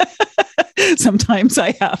sometimes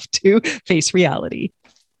I have to face reality.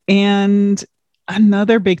 And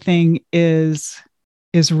another big thing is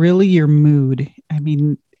really your mood. I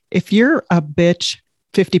mean, if you're a bitch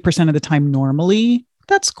 50% of the time normally,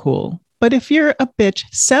 that's cool. But if you're a bitch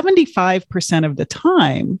 75% of the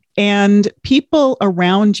time and people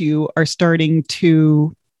around you are starting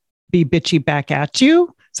to be bitchy back at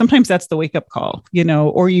you, sometimes that's the wake up call,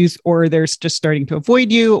 or they're just starting to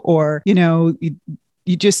avoid you, or,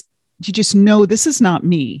 you just know this is not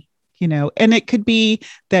me, and it could be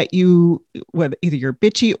that whether either you're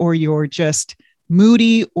bitchy or you're just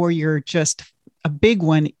moody, or you're just, a big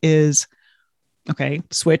one is, okay,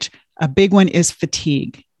 switch. A big one is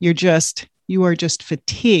fatigue. You are just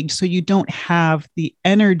fatigued. So you don't have the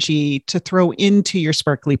energy to throw into your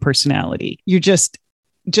sparkly personality. You're just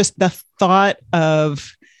the thought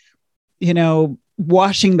of,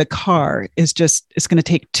 washing the car it's going to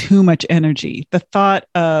take too much energy. The thought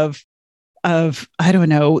of, I don't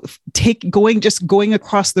know, going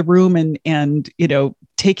across the room and,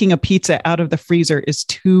 taking a pizza out of the freezer is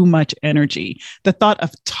too much energy. The thought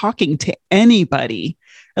of talking to anybody,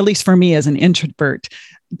 at least for me as an introvert,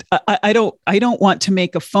 I don't want to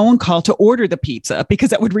make a phone call to order the pizza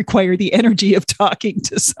because that would require the energy of talking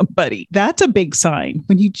to somebody. That's a big sign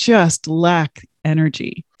when you just lack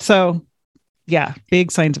energy. So yeah,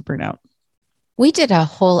 big signs of burnout. We did a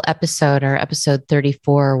whole episode, or episode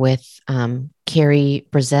 34, with Carrie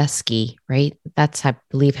Brzezinski, right? That's, I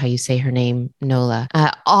believe, how you say her name, Nola,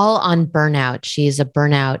 all on burnout. She is a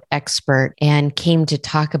burnout expert and came to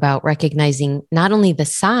talk about recognizing not only the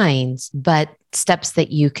signs, but steps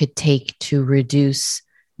that you could take to reduce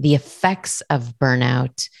the effects of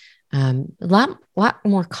burnout. A lot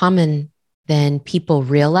more common than people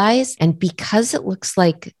realize. And because it looks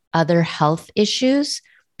like other health issues,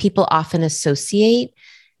 people often associate,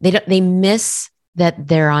 they miss that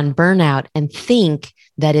they're on burnout and think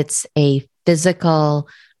that it's a physical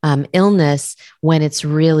illness when it's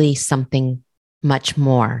really something much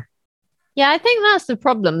more. Yeah, I think that's the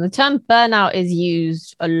problem. The term burnout is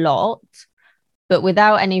used a lot, but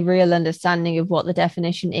without any real understanding of what the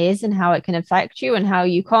definition is and how it can affect you, and how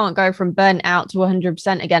you can't go from burnt out to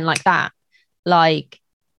 100% again like that. Like,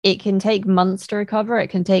 it can take months to recover. It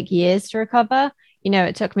can take years to recover.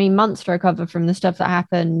 It took me months to recover from the stuff that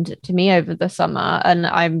happened to me over the summer. And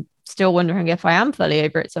I'm still wondering if I am fully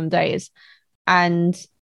over it some days. And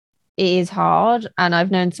it is hard. And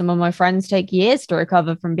I've known some of my friends take years to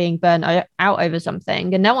recover from being burnt out over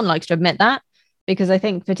something. And no one likes to admit that, because I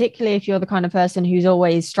think particularly if you're the kind of person who's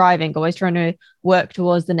always striving, always trying to work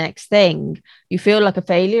towards the next thing, you feel like a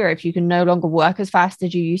failure if you can no longer work as fast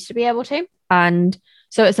as you used to be able to. And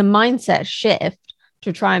so it's a mindset shift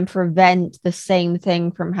to try and prevent the same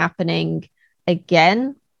thing from happening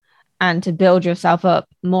again, and to build yourself up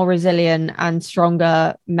more resilient and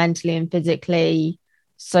stronger mentally and physically,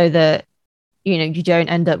 so that you don't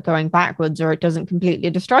end up going backwards, or it doesn't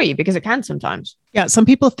completely destroy you, because it can sometimes. Yeah. Some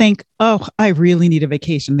people think, oh, I really need a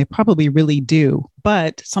vacation. They probably really do.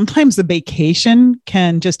 But sometimes the vacation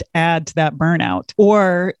can just add to that burnout,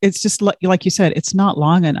 or it's just like you said, it's not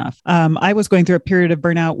long enough. I was going through a period of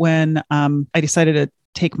burnout when I decided to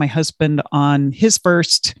take my husband on his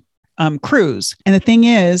first cruise. And the thing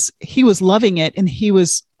is, he was loving it, and he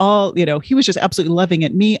was he was just absolutely loving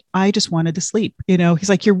it. Me, I just wanted to sleep. He's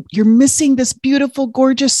like, you're missing this beautiful,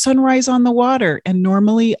 gorgeous sunrise on the water. And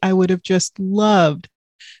normally I would have just loved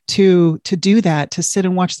to do that, to sit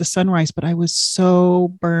and watch the sunrise. But I was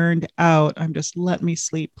so burned out. I'm just, let me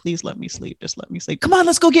sleep. Please let me sleep. Just let me sleep. Come on,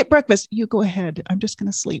 let's go get breakfast. You go ahead. I'm just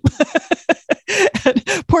going to sleep.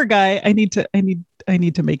 Poor guy. I need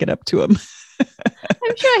to make it up to him.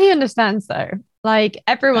 I'm sure he understands though. Like,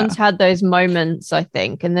 everyone's had those moments, I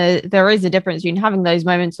think. And there is a difference between having those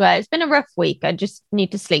moments where it's been a rough week, I just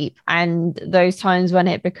need to sleep, and those times when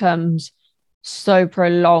it becomes so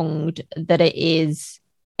prolonged that it is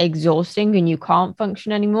exhausting and you can't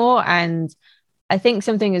function anymore. And I think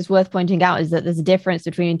something that's worth pointing out is that there's a difference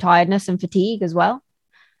between tiredness and fatigue as well.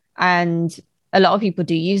 And a lot of people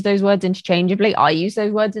do use those words interchangeably. I use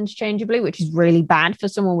those words interchangeably, which is really bad for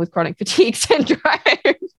someone with chronic fatigue syndrome.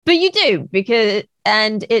 But you do,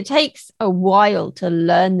 and it takes a while to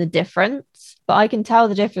learn the difference. But I can tell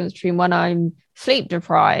the difference between when I'm sleep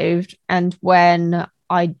deprived and when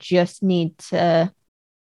I just need to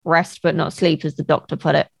rest but not sleep, as the doctor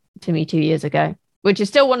put it to me 2 years ago, which is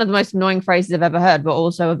still one of the most annoying phrases I've ever heard, but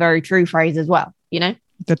also a very true phrase as well,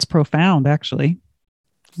 That's profound, actually.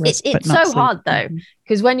 It's so hard though,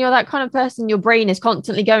 because when you're that kind of person, your brain is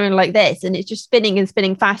constantly going like this, and it's just spinning and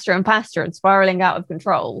spinning faster and faster and spiraling out of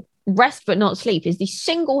control. Rest but not sleep is the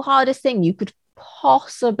single hardest thing you could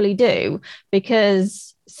possibly do,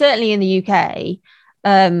 because certainly in the UK,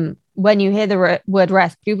 when you hear the word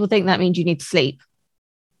rest, people think that means you need to sleep.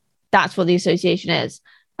 That's what the association is.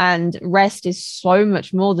 And rest is so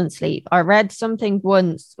much more than sleep. I read something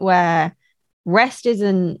once where rest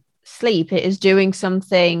isn't sleep, it is doing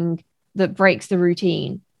something that breaks the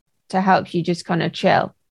routine to help you just kind of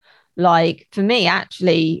chill. Like, for me,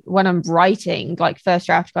 actually, when I'm writing, like first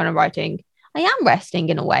draft kind of writing, I am resting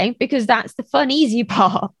in a way, because that's the fun, easy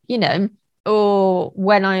part, or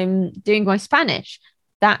when I'm doing my Spanish,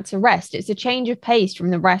 that's a rest. It's a change of pace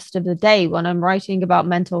from the rest of the day when I'm writing about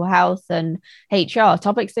mental health and HR,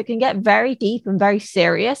 topics that can get very deep and very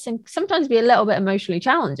serious and sometimes be a little bit emotionally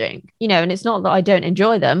challenging, and it's not that I don't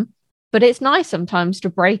enjoy them, but it's nice sometimes to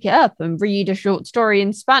break it up and read a short story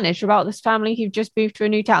in Spanish about this family who've just moved to a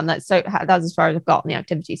new town. That's as far as I've got in the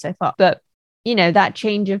activity so far. But, that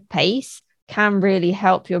change of pace can really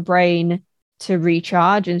help your brain to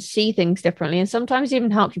recharge and see things differently, and sometimes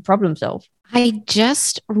even help you problem solve. I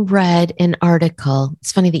just read an article.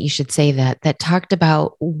 It's funny that you should say that talked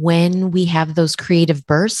about when we have those creative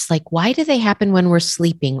bursts, like why do they happen when we're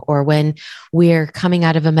sleeping or when we're coming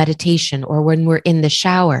out of a meditation or when we're in the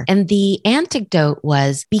shower? And the antidote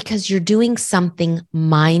was because you're doing something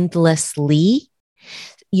mindlessly.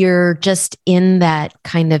 You're just in that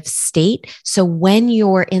kind of state. So when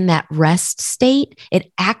you're in that rest state, it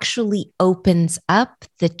actually opens up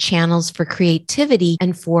the channels for creativity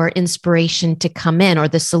and for inspiration to come in, or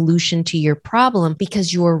the solution to your problem,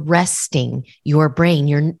 because you're resting your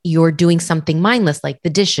brain. You're doing something mindless, like the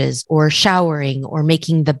dishes or showering or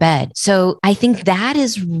making the bed. So I think that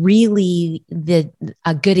is really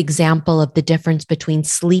a good example of the difference between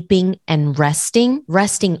sleeping and resting.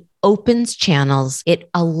 Resting opens channels. It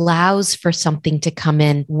allows for something to come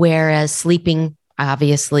in, whereas sleeping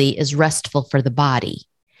obviously is restful for the body.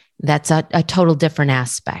 That's a total different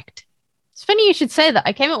aspect. It's funny you should say that.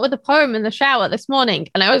 I came up with a poem in the shower this morning,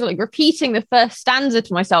 and I was like repeating the first stanza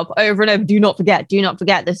to myself over and over. Do not forget,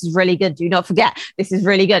 this is really good. Do not forget, this is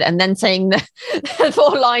really good. And then saying the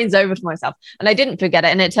 4 lines over to myself. And I didn't forget it.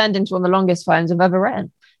 And it turned into one of the longest poems I've ever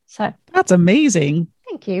written. So that's amazing.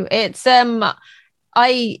 Thank you. It's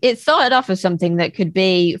it started off as something that could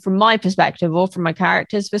be from my perspective or from my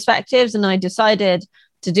characters' perspectives. And I decided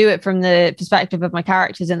to do it from the perspective of my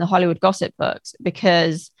characters in the Hollywood gossip books,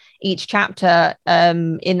 because each chapter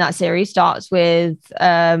in that series starts with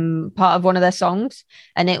part of one of their songs,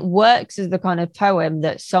 and it works as the kind of poem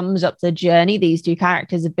that sums up the journey these two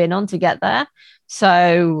characters have been on to get there.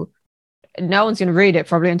 So no one's going to read it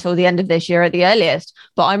probably until the end of this year at the earliest,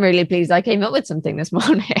 but I'm really pleased I came up with something this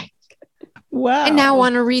morning. Wow. I now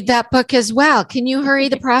want to read that book as well. Can you hurry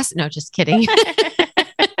the process? No, just kidding.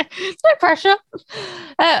 No pressure.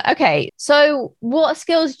 Okay, so what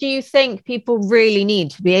skills do you think people really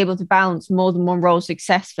need to be able to balance more than one role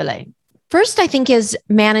successfully? First, I think is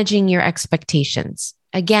managing your expectations.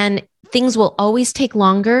 Again, things will always take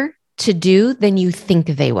longer to do than you think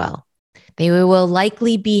they will. They will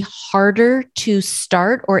likely be harder to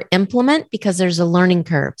start or implement because there's a learning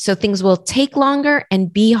curve. So things will take longer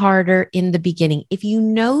and be harder in the beginning. If you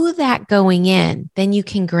know that going in, then you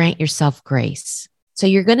can grant yourself grace. So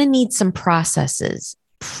you're going to need some processes.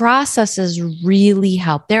 Processes really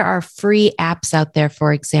help. There are free apps out there,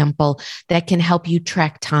 for example, that can help you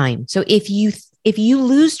track time. So if you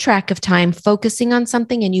lose track of time focusing on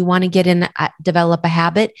something and you want to get in, develop a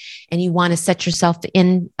habit, and you want to set yourself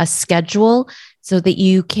in a schedule so that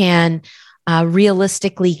you can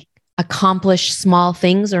realistically accomplish small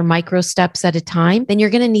things or micro steps at a time, then you're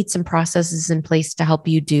going to need some processes in place to help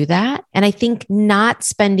you do that. And I think not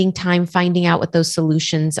spending time finding out what those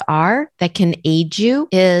solutions are that can aid you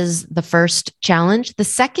is the first challenge. The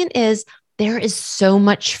second is there is so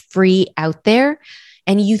much free out there.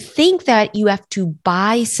 And you think that you have to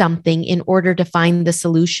buy something in order to find the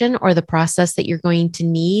solution or the process that you're going to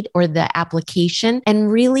need or the application,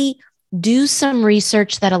 and really do some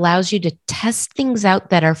research that allows you to test things out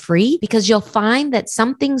that are free, because you'll find that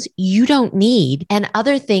some things you don't need and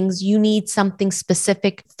other things you need something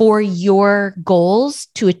specific for your goals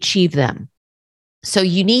to achieve them. So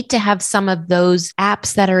you need to have some of those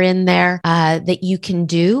apps that are in there that you can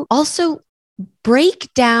do. Also,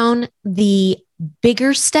 break down the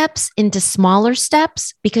bigger steps into smaller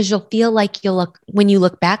steps, because you'll feel like when you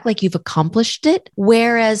look back, like you've accomplished it.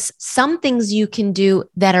 Whereas some things you can do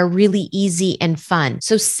that are really easy and fun.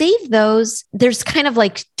 So save those. There's kind of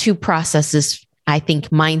like two processes, I think,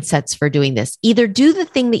 mindsets for doing this. Either do the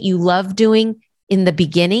thing that you love doing in the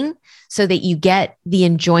beginning so that you get the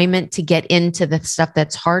enjoyment to get into the stuff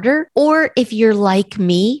that's harder. Or if you're like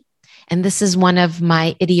me, and this is one of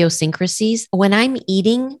my idiosyncrasies, when I'm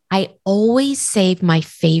eating, I always save my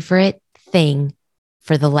favorite thing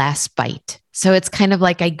for the last bite. So it's kind of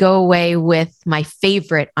like I go away with my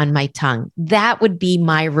favorite on my tongue. That would be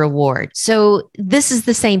my reward. So this is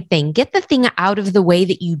the same thing. Get the thing out of the way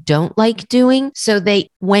that you don't like doing so that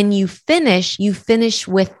when you finish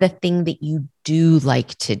with the thing that you do like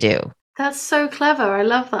to do. That's so clever. I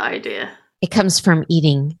love that idea. It comes from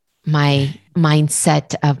eating my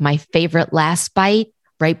mindset of my favorite last bite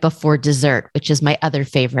right before dessert, which is my other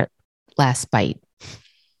favorite last bite.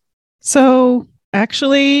 So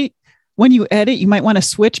actually, when you edit, you might want to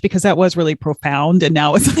switch, because that was really profound. And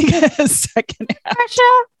now it's like a second half. Pressure.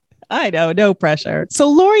 I know, no pressure. So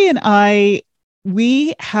Lori and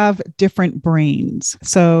we have different brains.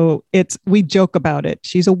 So we joke about it.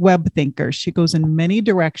 She's a web thinker. She goes in many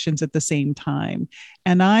directions at the same time.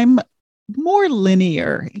 And I'm more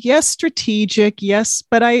linear. Yes, strategic. Yes,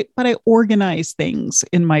 but I organize things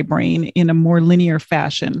in my brain in a more linear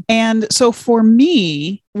fashion. And so for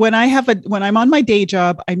me, when I'm on my day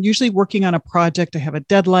job, I'm usually working on a project. I have a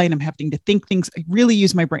deadline. I'm having to think things. I really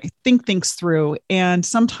use my brain, think things through. And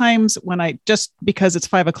sometimes just because it's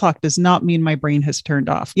 5:00 does not mean my brain has turned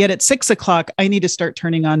off. Yet at 6:00, I need to start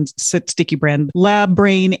turning on Sticky Brand Lab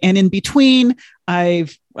brain. And in between,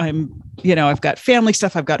 I've got family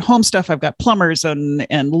stuff, I've got home stuff, I've got plumbers and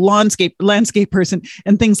landscapers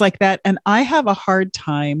and things like that. And I have a hard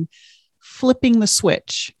time flipping the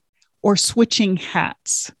switch or switching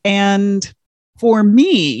hats. And for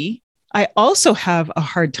me, I also have a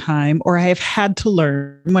hard time, or I have had to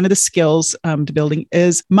learn, one of the skills to building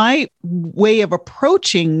is my way of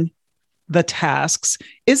approaching the tasks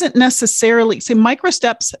isn't necessarily, say, micro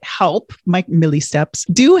steps help, milli steps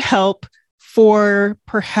do help for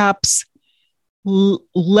perhaps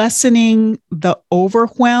lessening the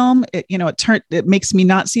overwhelm. It makes me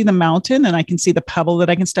not see the mountain and I can see the pebble that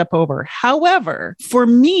I can step over. However, for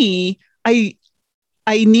me, I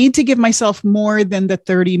need to give myself more than the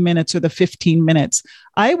 30 minutes or the 15 minutes.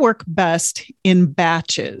 I work best in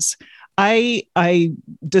batches. I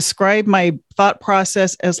describe my thought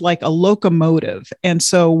process as like a locomotive. And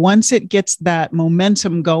so once it gets that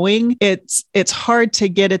momentum going, it's hard to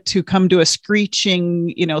get it to come to a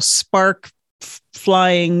screeching, spark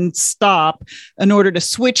flying stop in order to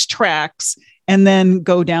switch tracks and then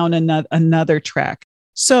go down another track.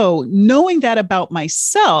 So knowing that about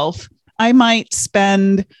myself, I might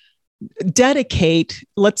dedicate,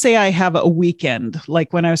 let's say I have a weekend,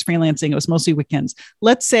 like when I was freelancing, it was mostly weekends.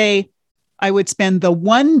 Let's say I would spend the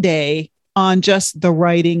one day on just the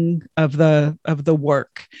writing of the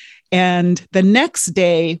work. And the next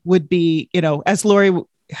day would be, as Lori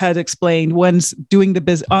had explained, one's doing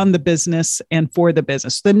on the business and for the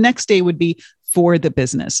business. The next day would be for the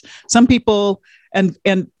business. Some people, and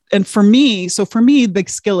for me, the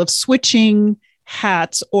skill of switching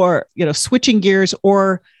hats or, switching gears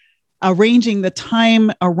or arranging the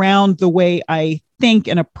time around the way I think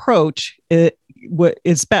and approach it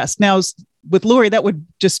is best. Now, with Lori, that would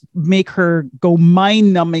just make her go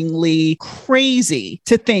mind-numbingly crazy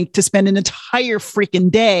to spend an entire freaking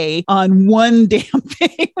day on one damn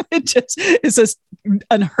thing. It's just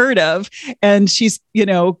unheard of. And she's,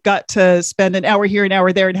 got to spend an hour here, an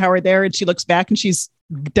hour there, an hour there. And she looks back and she's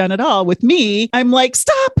done it all. With me, I'm like,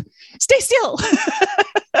 stop, stay still.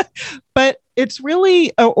 But it's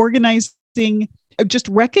really organizing, just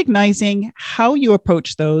recognizing how you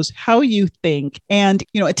approach those, how you think, and,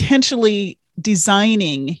 intentionally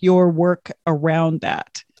designing your work around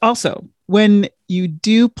that. Also, when you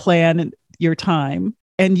do plan your time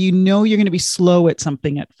and you're going to be slow at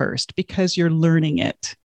something at first because you're learning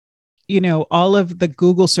it, all of the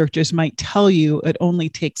Google searches might tell you it only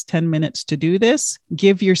takes 10 minutes to do this.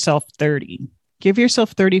 Give yourself 30. Give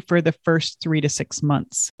yourself 30 for the first 3 to 6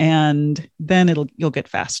 months, and then you'll get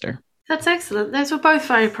faster. That's excellent. Those were both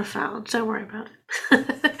very profound. Don't worry about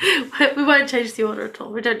it. We won't change the order at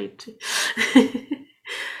all. We don't need to.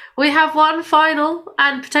 We have one final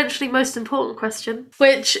and potentially most important question,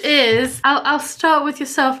 which is, I'll start with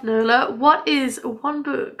yourself, Nola. What is one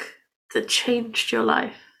book that changed your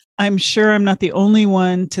life? I'm sure I'm not the only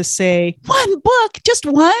one to say, one book, just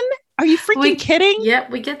one? Are you freaking kidding? Yep,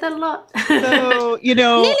 we get that a lot. So,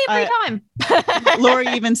 nearly every time. Lori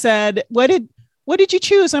even said, what did you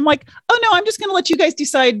choose? I'm like, oh no, I'm just going to let you guys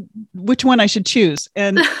decide which one I should choose.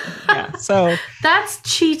 And yeah, so that's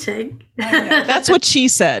cheating. That's what she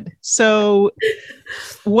said. So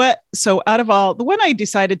out of all, the one I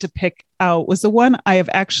decided to pick out was the one I have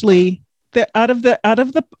actually, out of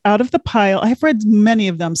the pile, I've read many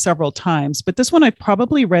of them several times, but this one I've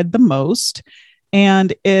probably read the most.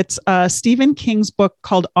 And it's Stephen King's book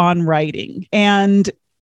called On Writing. And,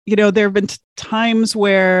 there have been times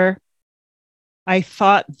where I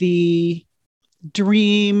thought the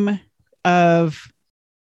dream of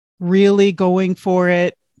really going for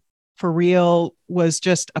it for real was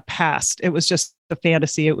just a past. It was just a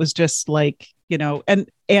fantasy. It was just like,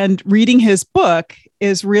 and reading his book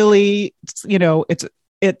is really,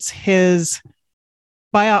 it's his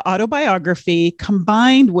autobiography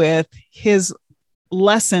combined with his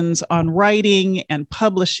lessons on writing and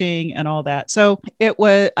publishing and all that. So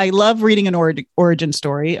I love reading an origin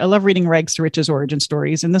story. I love reading rags to riches origin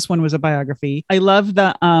stories. And this one was a biography. I love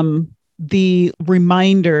the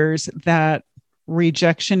reminders that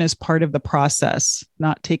rejection is part of the process,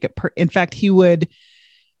 not take it. In fact, he would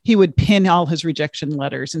pin all his rejection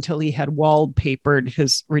letters until he had wallpapered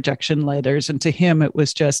his rejection letters. And to him, it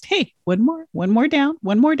was just, hey, one more down.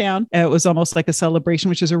 And it was almost like a celebration,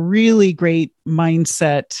 which is a really great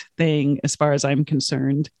mindset thing as far as I'm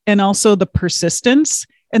concerned. And also the persistence,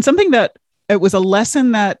 and something that it was a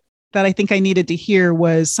lesson that I think I needed to hear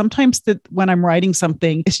was sometimes that when I'm writing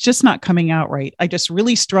something, it's just not coming out right. I just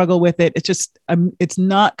really struggle with it. It's just, it's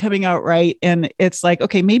not coming out right. And it's like,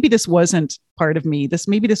 okay, maybe this wasn't part of me.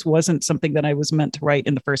 Maybe this wasn't something that I was meant to write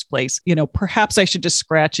in the first place. Perhaps I should just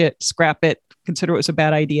scrap it, consider it was a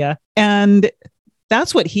bad idea. And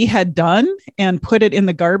that's what he had done and put it in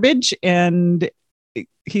the garbage. And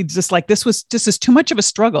he's just like, this is too much of a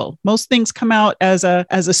struggle. Most things come out as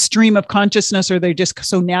a stream of consciousness, or they're just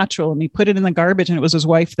so natural. And he put it in the garbage, and it was his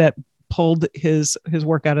wife that pulled his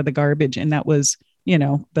work out of the garbage. And that was,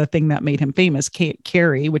 the thing that made him famous,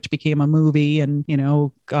 Carrie, which became a movie, and,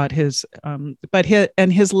 got his,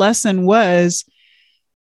 his lesson was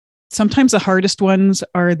sometimes the hardest ones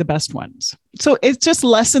are the best ones. So it's just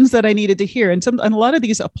lessons that I needed to hear. And a lot of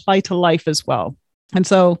these apply to life as well. And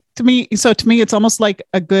so to me, it's almost like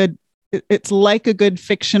it's like a good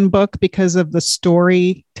fiction book because of the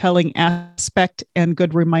storytelling aspect and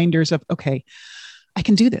good reminders of, okay, I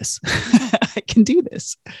can do this. I can do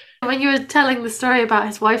this. When you were telling the story about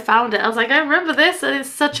his wife found it, I was like, I remember this, and it's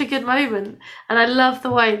such a good moment. And I love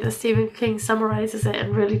the way that Stephen King summarizes it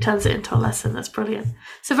and really turns it into a lesson. That's brilliant.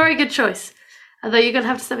 It's a very good choice. Although you're going to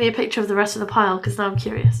have to send me a picture of the rest of the pile, because now I'm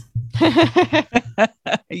curious.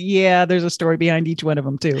 Yeah, there's a story behind each one of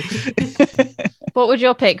them too. What would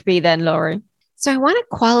your pick be then, Laurie? So I want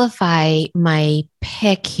to qualify my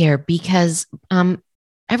pick here because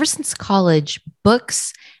ever since college,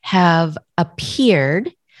 books have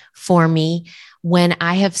appeared for me when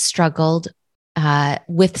I have struggled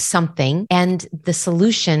with something, and the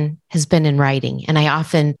solution has been in writing. And I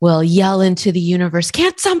often will yell into the universe,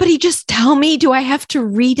 can't somebody just tell me? Do I have to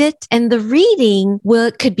read it? And the reading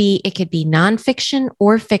it could be nonfiction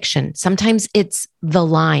or fiction. Sometimes it's the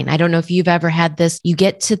line. I don't know if you've ever had this. You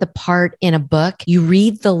get to the part in a book, you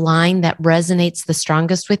read the line that resonates the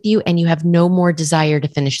strongest with you, and you have no more desire to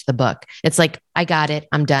finish the book. It's like, I got it,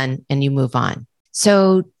 I'm done, and you move on.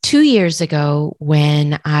 So 2 years ago,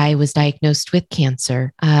 when I was diagnosed with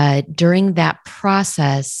cancer, during that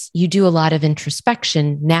process, you do a lot of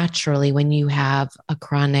introspection naturally when you have a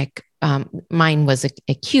chronic, mine was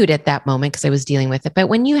acute at that moment because I was dealing with it. But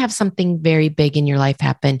when you have something very big in your life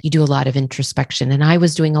happen, you do a lot of introspection. And I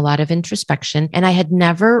was doing a lot of introspection, and I had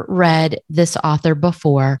never read this author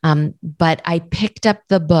before. But I picked up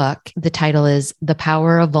the book. The title is The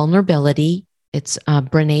Power of Vulnerability. It's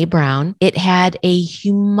Brené Brown. It had a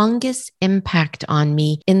humongous impact on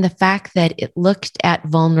me in the fact that it looked at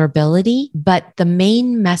vulnerability. But the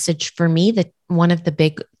main message for me, that one of the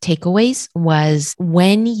big takeaways, was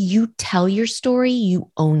when you tell your story, you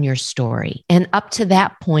own your story. And up to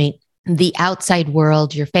that point, the outside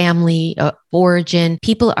world, your family, origin,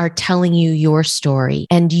 people are telling you your story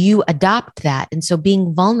and you adopt that. And so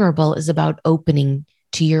being vulnerable is about opening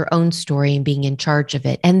to your own story and being in charge of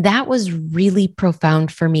it. And that was really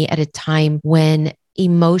profound for me at a time when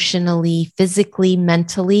emotionally, physically,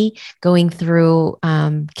 mentally going through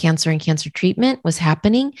cancer and cancer treatment was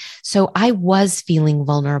happening. So I was feeling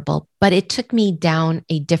vulnerable, but it took me down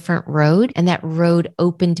a different road. And that road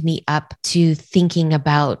opened me up to thinking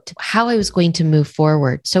about how I was going to move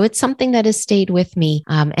forward. So it's something that has stayed with me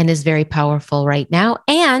and is very powerful right now,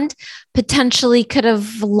 and potentially could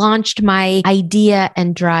have launched my idea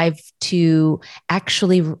and drive to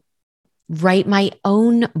actually write my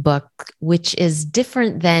own book, which is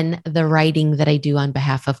different than the writing that I do on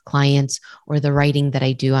behalf of clients or the writing that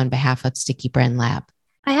I do on behalf of Sticky Brand Lab.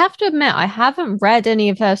 I have to admit, I haven't read any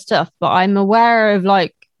of her stuff, but I'm aware of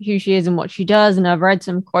like who she is and what she does. And I've read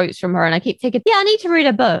some quotes from her, and I keep thinking, yeah, I need to read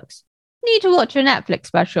her books. I need to watch a Netflix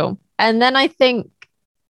special. And then I think,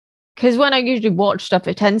 because when I usually watch stuff,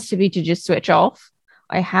 it tends to be to just switch off.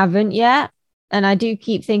 I haven't yet. And I do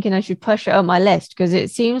keep thinking I should push it on my list, because it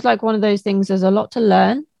seems like one of those things, there's a lot to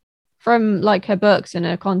learn from like her books and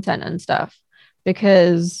her content and stuff,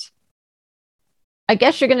 because I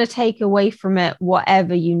guess you're going to take away from it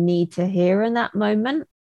whatever you need to hear in that moment.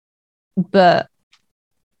 But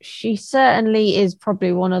she certainly is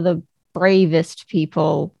probably one of the bravest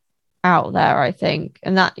people out there, I think.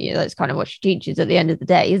 And that, you know, that's kind of what she teaches at the end of the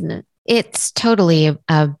day, isn't it? It's totally,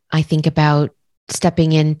 I think, about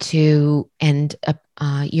stepping into and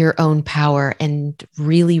your own power, and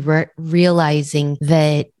really realizing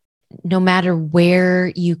that no matter where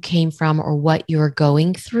you came from or what you're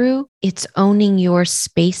going through, it's owning your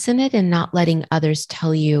space in it and not letting others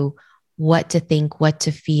tell you what to think, what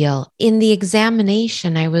to feel. In the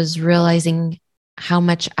examination, I was realizing how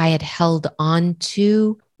much I had held on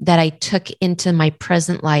to that I took into my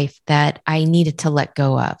present life that I needed to let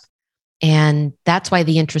go of. And that's why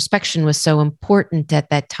the introspection was so important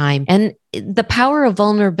at that time. And the power of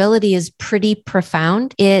vulnerability is pretty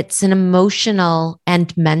profound. It's an emotional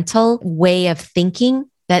and mental way of thinking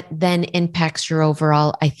that then impacts your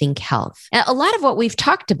overall, I think, health. And a lot of what we've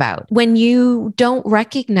talked about, when you don't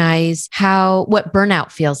recognize what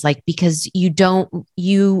burnout feels like, because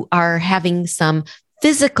you are having some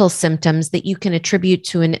physical symptoms that you can attribute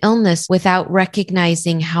to an illness without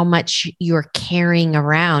recognizing how much you're carrying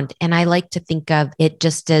around. And I like to think of it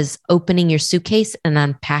just as opening your suitcase and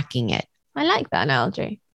unpacking it. I like that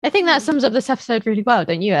analogy. I think that sums up this episode really well,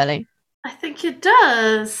 don't you, Ellie? I think it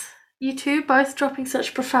does. You two both dropping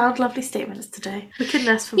such profound, lovely statements today. We couldn't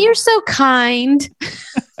ask for more. You're so kind.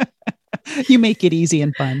 You make it easy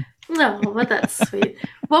and fun. No, but that's sweet.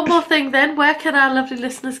 One more thing then. Where can our lovely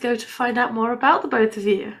listeners go to find out more about the both of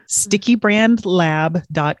you?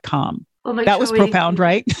 stickybrandlab.com. That was profound,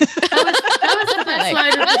 right? That was the best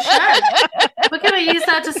line of the show. We're going to use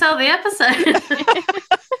that to sell the episode.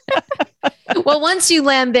 Well, once you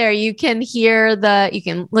land there, you can you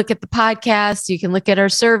can look at the podcast, you can look at our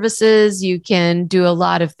services, you can do a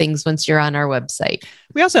lot of things once you're on our website.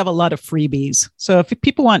 We also have a lot of freebies. So if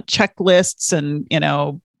people want checklists and,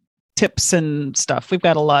 tips and stuff, we've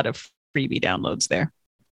got a lot of freebie downloads there.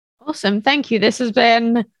 Awesome. Thank you. This has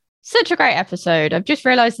been such a great episode. I've just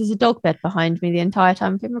realized there's a dog bed behind me the entire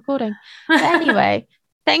time I've been recording. But anyway,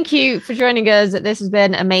 Thank you for joining us. This has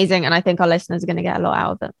been amazing. And I think our listeners are going to get a lot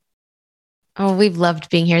out of it. Oh, we've loved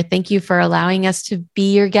being here. Thank you for allowing us to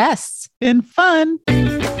be your guests. Been fun.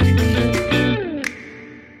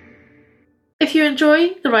 If you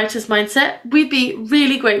enjoy The Writer's Mindset, we'd be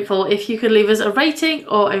really grateful if you could leave us a rating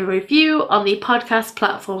or a review on the podcast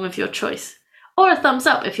platform of your choice, or a thumbs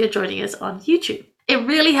up if you're joining us on YouTube. It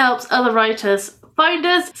really helps other writers find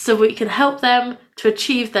us so we can help them to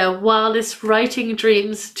achieve their wildest writing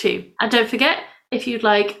dreams too. And don't forget, if you'd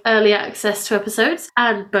like early access to episodes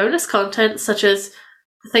and bonus content such as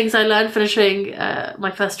the things I learned finishing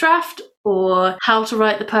my first draft, or how to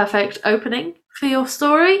write the perfect opening for your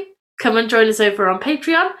story, come and join us over on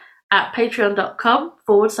Patreon at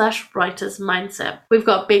patreon.com/writers mindset. We've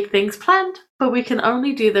got big things planned, but we can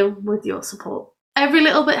only do them with your support. Every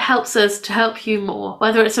little bit helps us to help you more,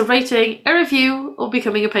 whether it's a rating, a review, or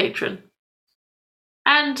becoming a patron.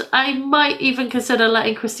 And I might even consider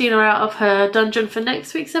letting Christina out of her dungeon for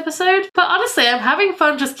next week's episode. But honestly, I'm having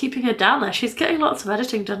fun just keeping her down there. She's getting lots of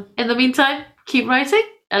editing done. In the meantime, keep writing,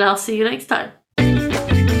 and I'll see you next time.